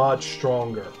 Yes, much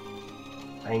stronger.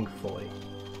 Thankfully.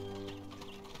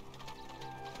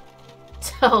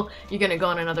 So, you're gonna go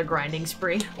on another grinding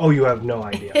spree. Oh, you have no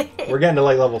idea. We're getting to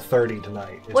like level 30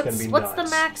 tonight. It's gonna be nuts. What's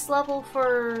the max level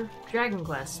for Dragon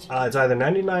Quest? It's either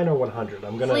 99 or 100.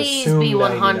 I'm gonna Please assume be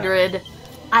 99. 100.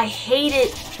 I hate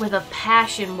it with a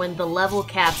passion when the level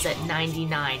cap's at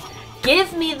 99.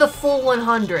 Give me the full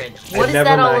 100. What is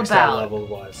that all I've never maxed out about?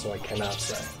 level-wise, so I cannot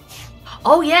say.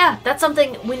 Oh yeah, that's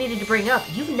something we needed to bring up.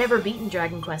 You've never beaten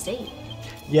Dragon Quest 8.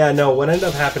 Yeah, no, what ended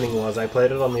up happening was I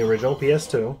played it on the original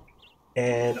PS2,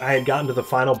 and I had gotten to the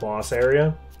final boss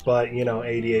area, but, you know,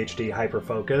 ADHD,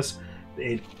 hyperfocus,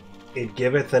 it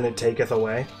giveth and it taketh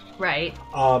away. Right.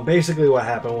 Basically what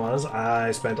happened was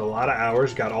I spent a lot of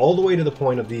hours, got all the way to the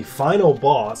point of the final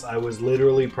boss. I was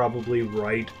literally probably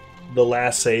right the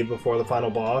last save before the final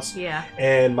boss. Yeah.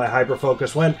 And my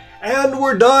hyperfocus went, and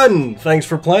we're done! Thanks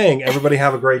for playing. Everybody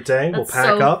have a great day. We'll pack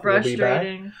so up. We'll be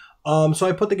back. So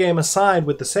I put the game aside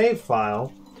with the save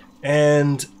file,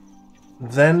 and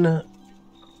then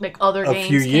like other a games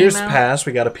few years came out. passed.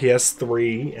 We got a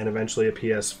PS3 and eventually a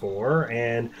PS4.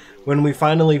 And when we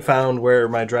finally found where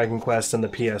my Dragon Quest and the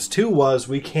PS2 was,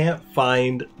 we can't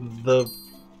find the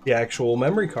actual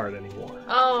memory card anymore.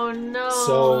 Oh no!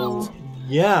 So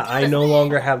yeah, I no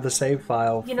longer have the save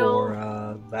file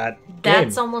for that game.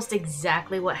 That's almost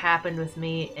exactly what happened with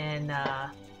me in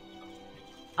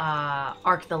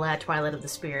Ark the Lad Twilight of the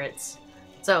Spirits.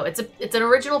 So it's an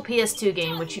original PS2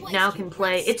 game which you now can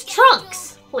play. It's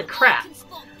Trunks! Holy crap.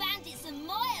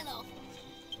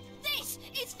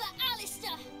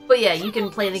 But yeah, you can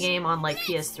play the game on like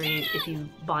PS3 if you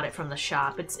bought it from the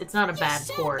shop. It's not a bad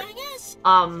port.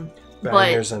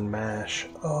 Bangers and mash.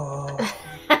 Oh,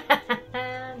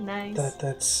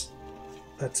 nice.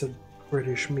 that's a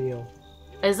British meal.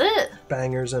 Is it?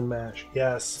 Bangers and mash.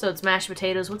 Yes. So it's mashed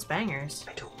potatoes. What's bangers?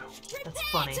 I don't know. That's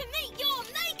funny.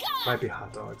 Might be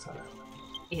hot dogs. I don't know.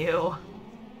 Ew.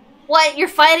 What? You're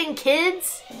fighting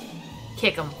kids?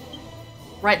 Kick them.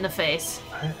 Right in the face.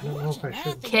 I don't know if I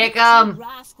should. Kick 'em.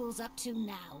 Rascals up to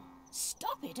now.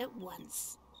 Stop it at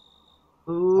once.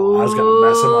 Oh, I was gonna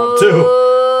mess him up too.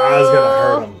 I was gonna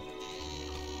hurt him.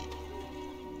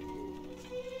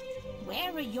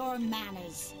 Where are your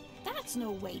manners? That's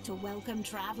no way to welcome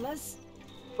travelers.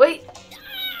 Wait.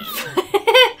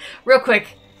 Real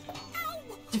quick.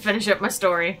 To finish up my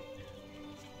story.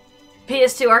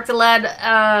 PS2 Ark the Lad,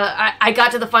 I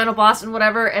got to the final boss and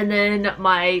whatever, and then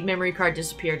my memory card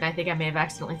disappeared, and I think I may have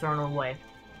accidentally thrown it away.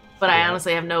 But I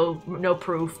honestly have no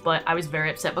proof, but I was very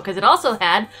upset because it also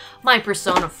had my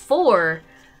Persona 4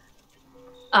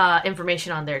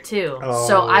 information on there too. Oh.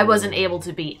 So I wasn't able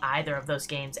to beat either of those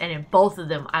games, and in both of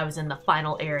them I was in the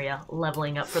final area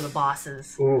leveling up for the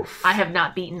bosses. Oof. I have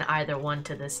not beaten either one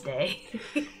to this day.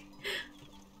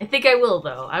 I think I will,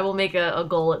 though. I will make a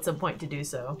goal at some point to do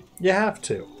so. You have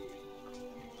to.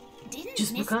 Didn't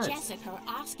Just Miss because. Jessica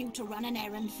ask you to run an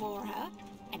errand for her?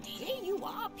 And here you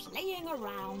are playing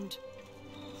around.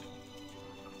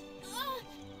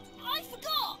 I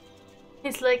forgot.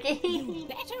 It's like, You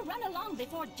better run along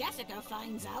before Jessica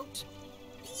finds out.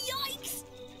 Yikes!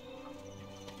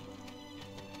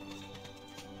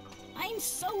 I'm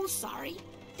so sorry.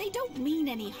 They don't mean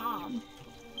any harm.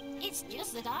 It's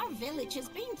just that our village has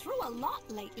been through a lot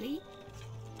lately.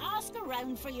 Ask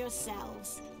around for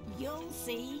yourselves. You'll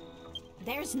see.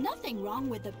 There's nothing wrong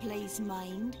with the place,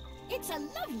 mind. It's a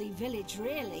lovely village,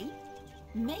 really.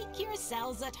 Make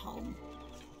yourselves at home.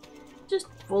 just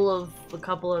full of a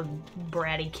couple of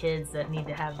bratty kids that need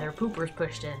to have their poopers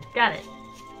pushed in. Got it.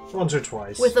 Once or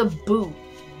twice. With a boot.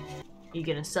 You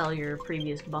gonna sell your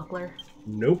previous buckler?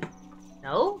 Nope.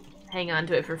 No? Hang on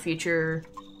to it for future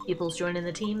people's joining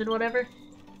the team and whatever?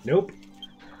 Nope.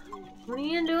 What are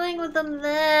you doing with them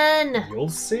then? You'll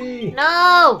see.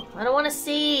 No! I don't want to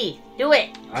see. Do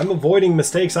it! I'm avoiding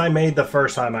mistakes I made the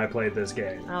first time I played this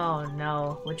game. Oh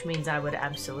no, which means I would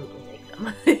absolutely take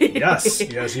them. Yes,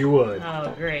 yes you would.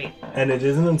 Oh, great. And it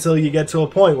isn't until you get to a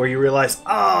point where you realize,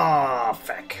 ah,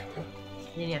 feck.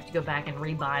 Then you have to go back and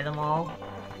rebuy them all.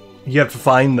 You have to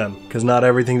find them, because not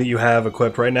everything that you have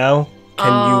equipped right now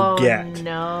can you get.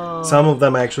 No. Some of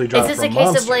them actually drop Is this from a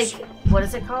case monsters. of like, what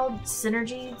is it called?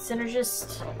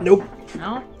 Synergist? Nope.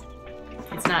 No?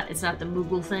 It's not the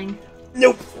Moogle thing?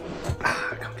 Nope.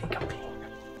 Ah, comfy, comfy.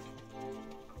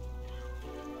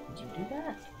 Did you do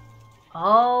that?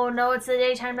 Oh no, it's the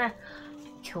daytime now.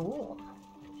 Cool.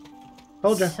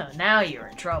 Told ya. So now you're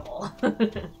in trouble.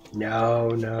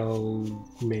 No,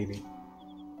 maybe.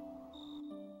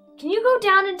 Can you go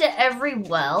down into every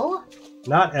well?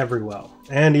 Not every well.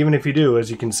 And even if you do, as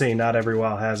you can see, not every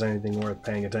well has anything worth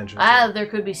paying attention to. Ah, there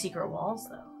could be secret walls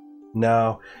though.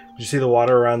 No. Did you see the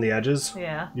water around the edges?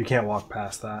 Yeah. You can't walk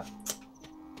past that.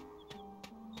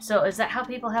 So is that how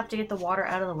people have to get the water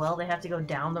out of the well? They have to go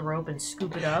down the rope and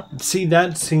scoop it up? See,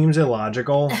 that seems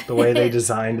illogical, the way they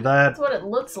designed that. That's what it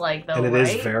looks like though, And it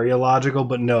right? is very illogical,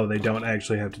 but no, they don't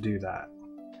actually have to do that.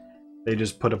 They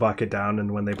just put a bucket down, and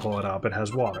when they pull it up, it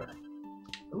has water.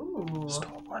 Ooh.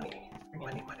 Stole money.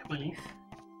 Money. Thief.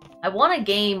 I want a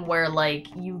game where,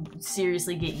 like, you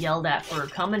seriously get yelled at for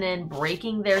coming in,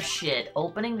 breaking their shit,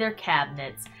 opening their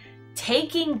cabinets,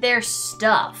 taking their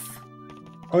stuff.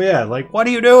 Oh yeah, like, what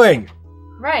are you doing?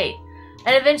 Right.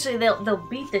 And eventually they'll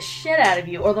beat the shit out of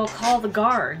you, or they'll call the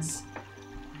guards.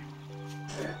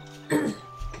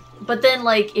 But then,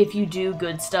 like, if you do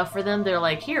good stuff for them, they're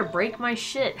like, here, break my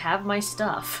shit, have my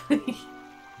stuff.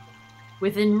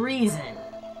 Within reason.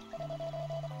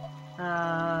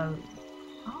 Oh.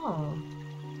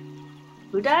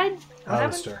 Who died? What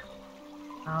Alistair.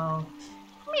 happened? Oh.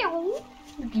 Meow.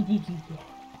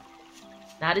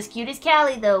 Not as cute as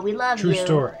Callie, though. We love True you.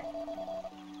 story.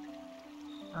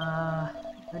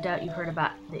 No doubt you've heard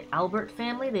about the Albert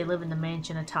family. They live in the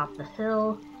mansion atop the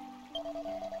hill.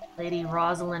 Lady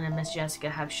Rosalind and Miss Jessica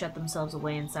have shut themselves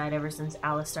away inside ever since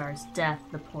Alistair's death,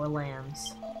 the poor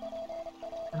lambs.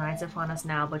 The night's upon us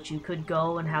now, but you could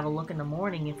go and have a look in the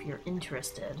morning if you're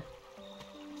interested.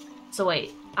 So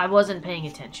wait, I wasn't paying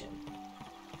attention.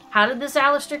 How did this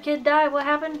Alistair kid die? What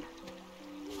happened?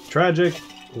 Tragic.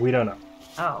 We don't know.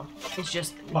 Oh, it's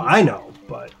just... Well, I know,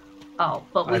 but... Oh,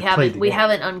 but we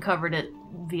haven't uncovered it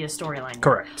via storyline.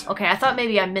 Correct. Okay, I thought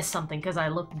maybe I missed something because I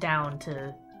looked down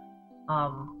to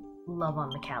love on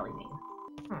the Callie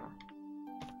meme.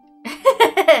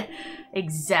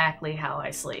 Exactly how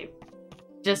I sleep.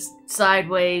 Just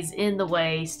sideways, in the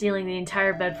way, stealing the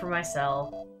entire bed for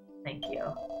myself. Thank you.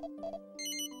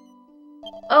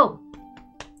 Oh!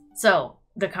 So,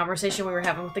 the conversation we were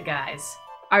having with the guys.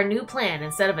 Our new plan,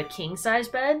 instead of a king-size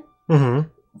bed,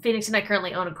 Phoenix and I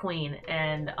currently own a queen,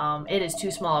 and it is too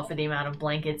small for the amount of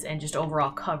blankets and just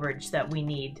overall coverage that we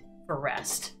need for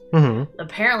rest.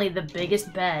 Apparently, the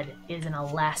biggest bed is an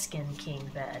Alaskan king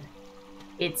bed.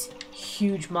 It's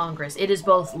huge monstrous. It is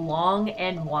both long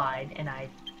and wide, and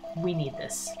we need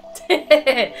this.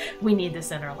 We need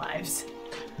this in our lives.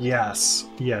 Yes.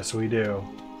 Yes, we do.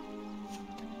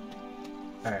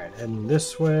 Alright, and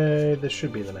this way, this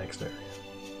should be the next area.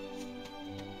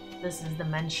 This is the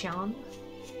mansion.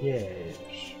 Yes.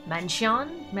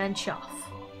 Mansion? Manshoff.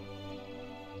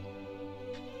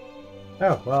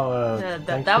 Oh, well,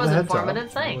 that was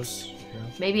informative, thanks.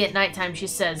 Maybe at nighttime she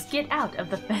says, get out of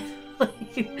the family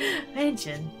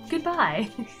mansion. Goodbye.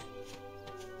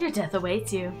 Your death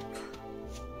awaits you.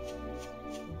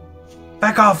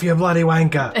 Back off, you bloody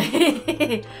wanker!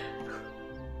 The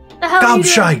hell are you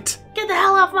doing? Gobshite! Get the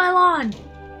hell off my lawn!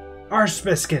 Arse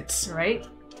biscuits! Right?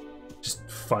 Just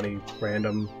funny,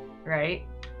 random. Right?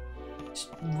 Just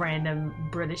random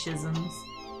Britishisms.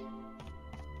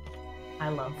 I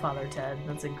love Father Ted.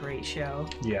 That's a great show.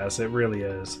 Yes, it really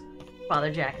is.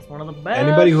 Father Jack is one of the best.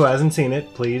 Anybody who hasn't seen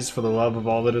it, please, for the love of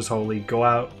all that is holy, go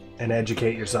out and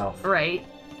educate yourself. Right.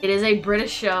 It is a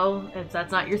British show. If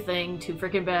that's not your thing, too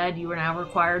freaking bad. You are now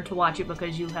required to watch it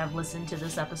because you have listened to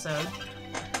this episode.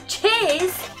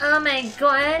 Cheese! Oh my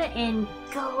god, and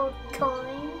gold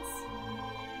coins.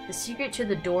 The secret to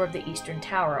the door of the Eastern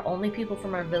Tower. Only people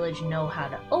from our village know how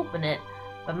to open it,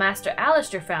 but Master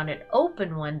Alistair found it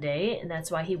open one day, and that's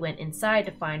why he went inside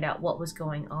to find out what was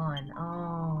going on.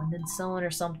 Oh, and then someone or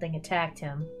something attacked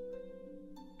him.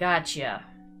 Gotcha.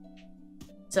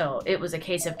 So, it was a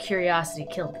case of curiosity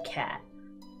killed the cat.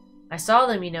 I saw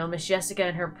them, you know, Miss Jessica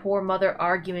and her poor mother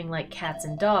arguing like cats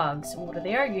and dogs. What are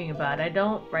they arguing about? I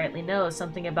don't rightly know.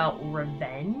 Something about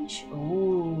revenge?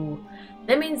 Ooh.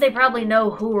 That means they probably know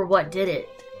who or what did it.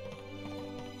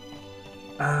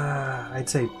 I'd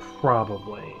say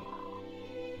probably.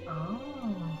 Oh.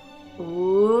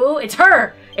 Ooh, it's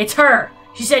her! It's her!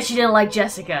 She said she didn't like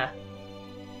Jessica.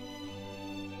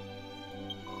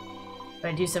 But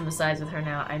I do sympathize with her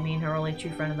now. I mean, her only true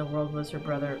friend in the world was her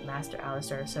brother, Master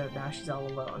Alistair, so now she's all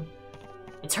alone.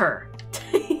 It's her.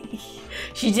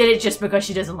 She did it just because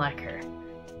she doesn't like her.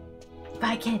 If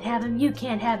I can't have him, you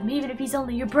can't have him, even if he's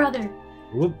only your brother.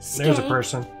 Whoop, there's a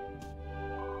person.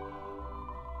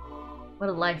 What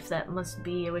a life that must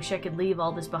be. I wish I could leave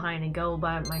all this behind and go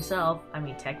by myself. I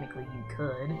mean, technically you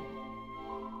could.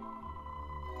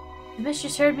 If the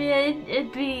mistress heard me,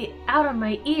 it'd be out on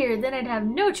my ear. Then I'd have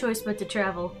no choice but to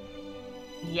travel.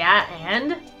 Yeah,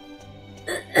 and?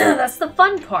 That's the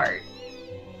fun part.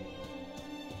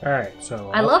 Alright,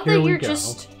 so I love that you're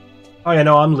just... Oh yeah,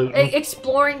 no, I'm looting.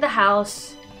 Exploring the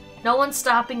house. No one's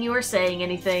stopping you or saying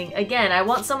anything. Again, I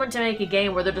want someone to make a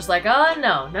game where they're just like, oh,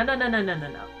 no.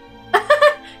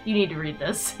 You need to read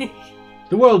this.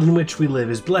 The world in which we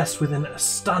live is blessed with an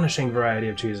astonishing variety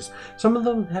of cheeses. Some of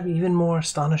them have even more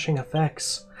astonishing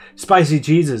effects. Spicy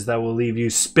cheeses that will leave you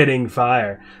spitting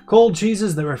fire. Cold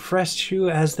cheeses that refresh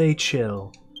you as they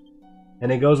chill.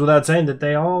 And it goes without saying that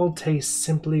they all taste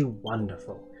simply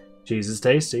wonderful. Cheese is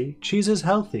tasty. Cheese is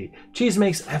healthy. Cheese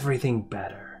makes everything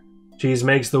better. Cheese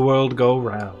makes the world go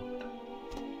round.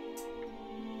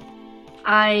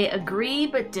 I agree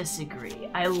but disagree.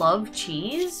 I love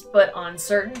cheese, but on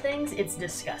certain things, it's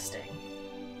disgusting.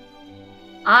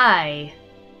 I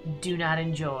do not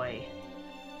enjoy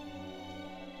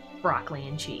broccoli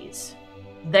and cheese.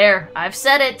 There, I've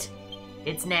said it.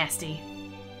 It's nasty.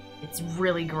 It's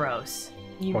really gross.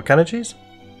 What kind of cheese?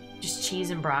 Just cheese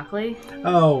and broccoli.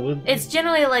 Oh. It's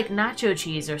generally like nacho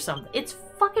cheese or something. It's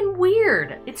fucking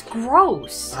weird. It's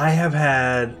gross. I have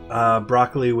had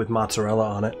broccoli with mozzarella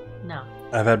on it. No.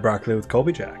 I've had broccoli with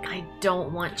Colby Jack. I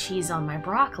don't want cheese on my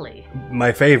broccoli.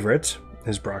 My favorite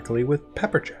is broccoli with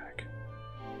pepper jack.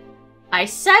 I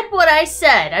said what I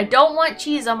said. I don't want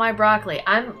cheese on my broccoli.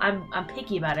 I'm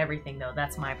picky about everything though.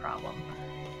 That's my problem.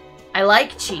 I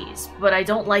like cheese, but I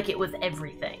don't like it with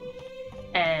everything.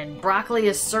 And broccoli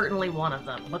is certainly one of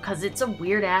them because it's a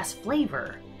weird ass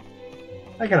flavor.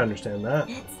 I can understand that.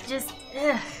 It's just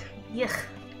ugh, yuck,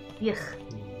 yuck.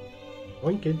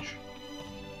 Winkage.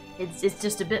 It's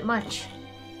just a bit much.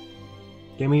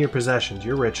 Give me your possessions.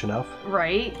 You're rich enough.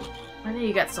 Right? I know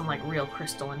you got some like real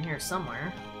crystal in here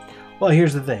somewhere. Well,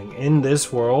 here's the thing. In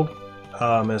this world,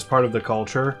 as part of the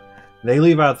culture, they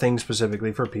leave out things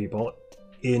specifically for people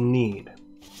in need.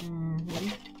 Mm-hmm.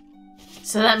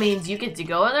 So that means you get to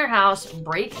go in their house,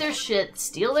 break their shit,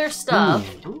 steal their stuff.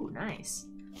 Ooh, nice.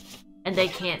 And they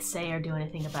can't say or do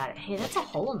anything about it. Hey, that's a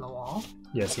hole in the wall.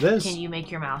 Yes, it is. Can you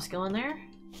make your mouse go in there?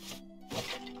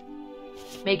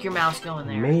 Make your mouse go in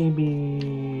there.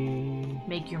 Maybe.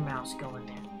 Make your mouse go in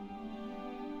there.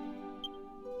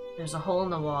 There's a hole in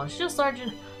the wall. It's just large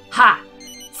and... Ha!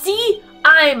 See?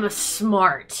 I'm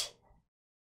smart.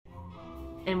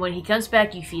 And when he comes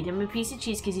back, you feed him a piece of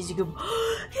cheese because he's a good...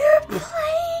 You're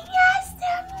playing as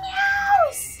the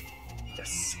mouse!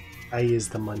 Yes. I is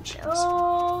the munchies.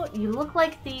 Oh, you look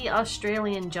like the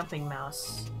Australian jumping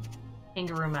mouse.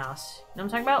 Kangaroo mouse. You know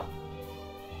what I'm talking about?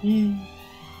 Yeah.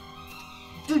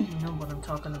 Do you know what I'm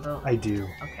talking about? I do.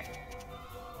 Okay.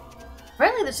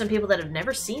 Apparently there's some people that have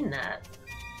never seen that.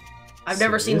 I've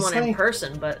never seen one in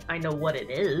person, but I know what it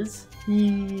is.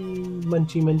 Munchy,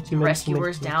 munchy, munchy.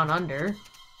 Rescuers munchy. Down Under.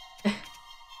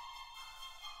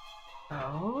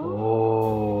 Oh.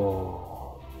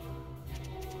 Oh.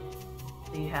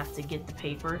 So you have to get the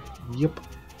paper. Yep.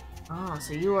 Oh,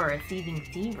 so you are a thieving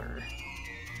thiever.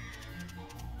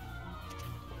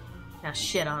 Now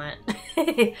shit on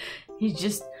it. You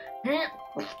just...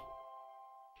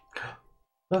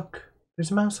 Look,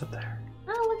 there's a mouse up there.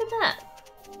 Oh, look at that.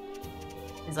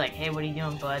 He's like, hey, what are you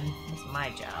doing, bud? It's my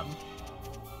job.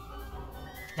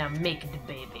 Now make the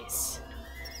babies.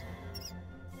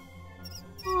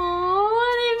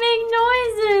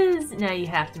 Oh, they make noises! Now you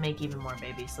have to make even more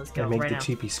babies. Let's go Make right the now.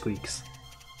 cheapy squeaks.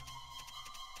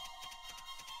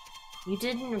 You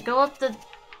didn't go up the...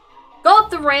 Go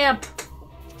up the ramp!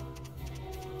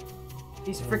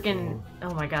 These freaking...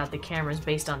 Oh my god, the camera's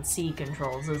based on C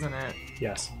controls, isn't it?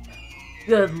 Yes.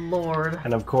 Good lord.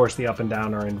 And of course the up and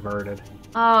down are inverted.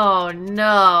 Oh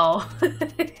no.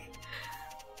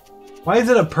 Why is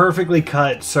it a perfectly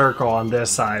cut circle on this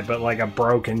side, but like a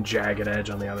broken, jagged edge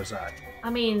on the other side?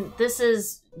 I mean, this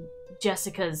is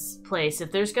Jessica's place.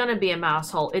 If there's gonna be a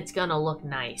mouse hole, it's gonna look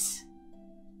nice.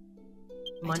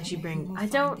 Munchie bring... I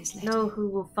don't know who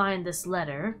will find this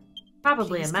letter.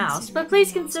 Probably a mouse, but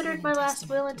please consider it my last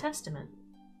will and testament.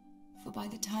 For by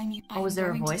the time you... Oh, is there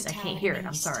a voice? I can't hear it.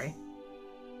 I'm sorry.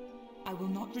 I will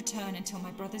not return until my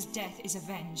brother's death is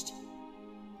avenged.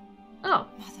 Oh.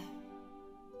 Mother,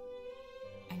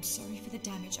 I'm sorry for the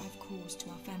damage I've caused to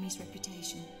our family's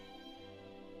reputation.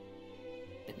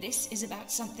 But this is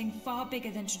about something far bigger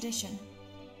than tradition.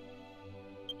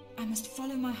 I must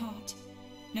follow my heart,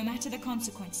 no matter the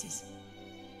consequences.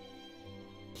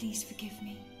 Please forgive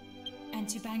me. And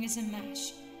to Bangers and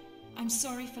Mash, I'm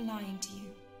sorry for lying to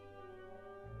you.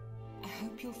 I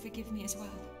hope you'll forgive me as well.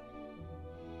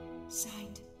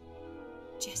 Signed,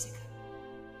 Jessica.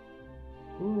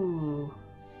 Ooh.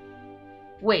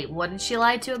 Wait, what did she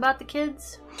lie to about the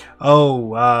kids?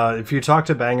 Oh, if you talk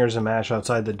to Bangers and Mash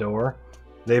outside the door,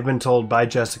 they've been told by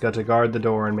Jessica to guard the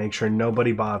door and make sure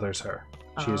nobody bothers her.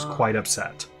 She is quite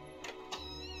upset.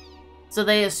 So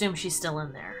they assume she's still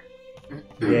in there.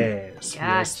 Yes,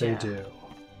 yes they Gotcha.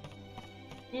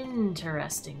 do.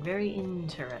 Interesting, very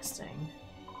interesting.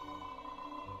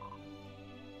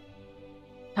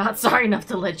 Not sorry enough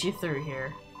to let you through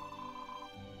here.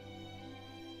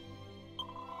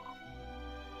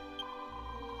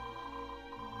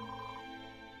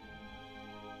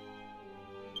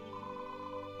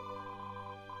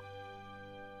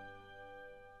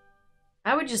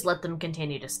 I would just let them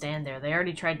continue to stand there. They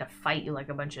already tried to fight you like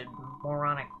a bunch of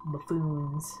moronic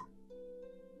buffoons.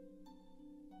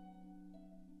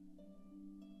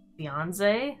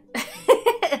 fiance?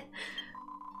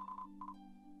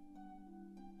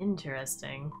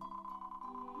 Interesting.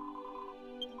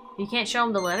 You can't show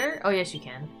him the letter? Oh, yes, you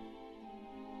can.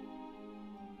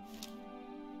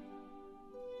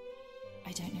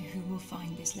 I don't know who will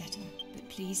find this letter, but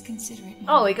please consider it.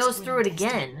 Oh, it goes through it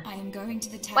again. I am going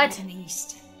to the tower What? in the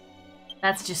east.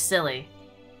 That's just silly.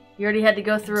 You already had to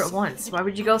go through it once. Why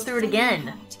would you go through it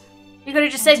again? You could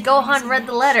have just said Gohan read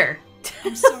the letter.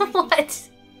 I'm sorry. What?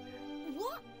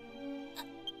 What?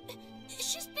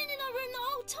 She's been in her room the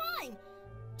whole time.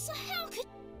 So how could...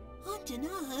 I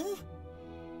dunno.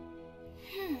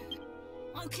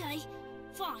 Okay,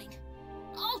 fine.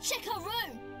 I'll check her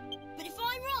room. But if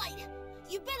I'm right,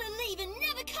 you better leave and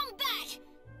never come back.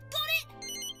 Got it?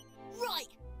 Right.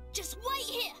 Just wait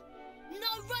here.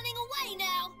 No running away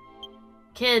now.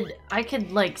 Kid, I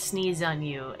could, like, sneeze on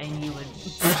you and you would...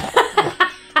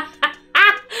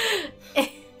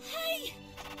 Hey!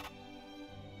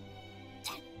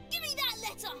 Give me that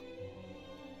letter!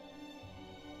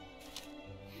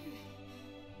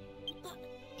 But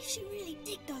if she really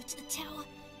did go to the tower,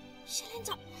 she'll end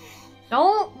up...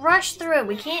 Don't rush through it.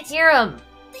 We can't hear him.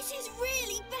 This is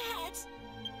really bad.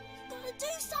 We've got to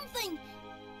do something.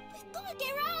 We've got to get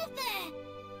her out of there.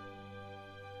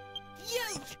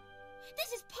 You!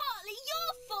 This is partly your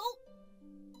fault.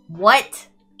 What?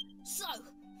 So,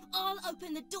 I'll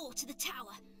open the door to the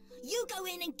tower. You go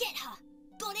in and get her.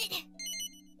 Got it?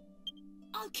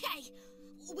 Okay,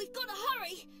 we've got to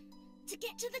hurry. To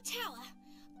get to the tower,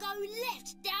 go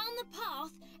left down the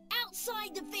path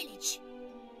outside the village.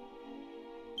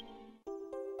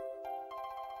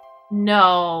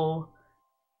 No.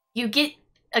 You get...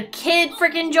 A kid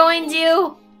freaking joins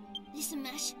you? Listen,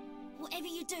 Mash, whatever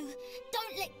you do,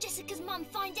 don't let Jessica's mum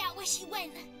find out where she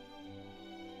went.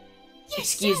 Yes,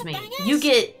 Excuse sir, me. bangers. You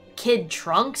get Kid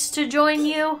Trunks to join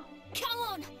you? Come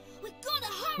on, we've got to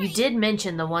hurry. You did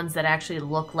mention the ones that actually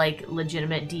look like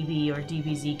legitimate DB or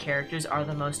DBZ characters are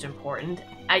the most important.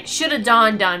 It should have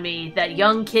dawned on me that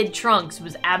young Kid Trunks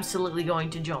was absolutely going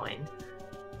to join.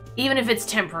 Even if it's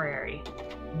temporary.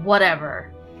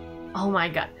 Whatever. Oh my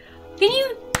god. Can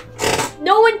you...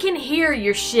 No one can hear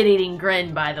your shit-eating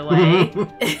grin, by the way.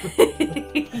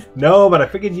 No, but I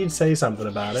figured you'd say something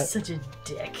about it. Such a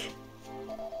dick.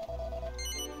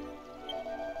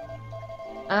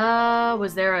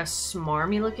 Was there a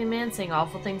smarmy-looking man saying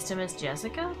awful things to Miss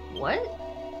Jessica? What?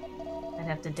 I'd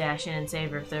have to dash in and save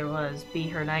her if there was. Be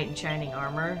her knight in shining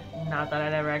armor. Not that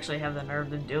I'd ever actually have the nerve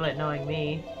to do it, knowing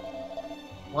me.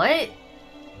 What?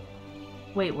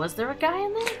 Wait, was there a guy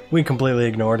in there? We completely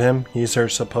ignored him. He's her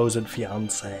supposed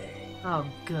fiance. Oh,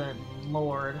 good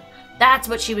lord. That's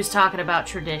what she was talking about,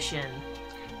 tradition.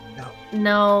 No.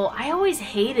 No, I always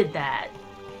hated that.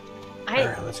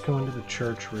 Alright, let's go into the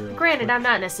church real Granted, quick. I'm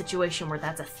not in a situation where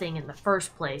that's a thing in the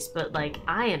first place, but, like,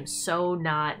 I am so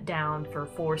not down for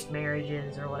forced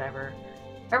marriages or whatever.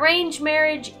 Arranged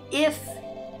marriage, if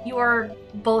you are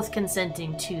both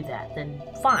consenting to that, then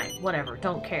fine, whatever,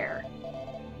 don't care.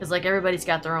 Because, like, everybody's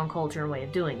got their own culture and way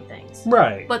of doing things.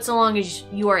 Right. But so long as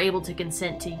you are able to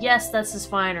consent to, yes, this is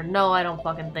fine, or no, I don't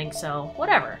fucking think so,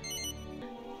 whatever.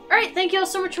 Alright, thank you all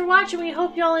so much for watching. We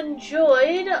hope y'all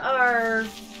enjoyed our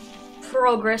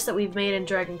progress that we've made in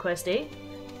Dragon Quest VIII.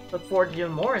 Look forward to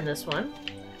doing more in this one.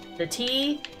 The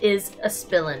tea is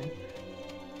a-spillin'.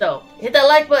 So, hit that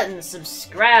like button,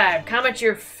 subscribe, comment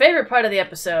your favorite part of the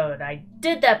episode. I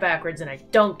did that backwards and I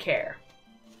don't care.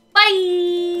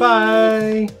 Bye!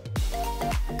 Bye!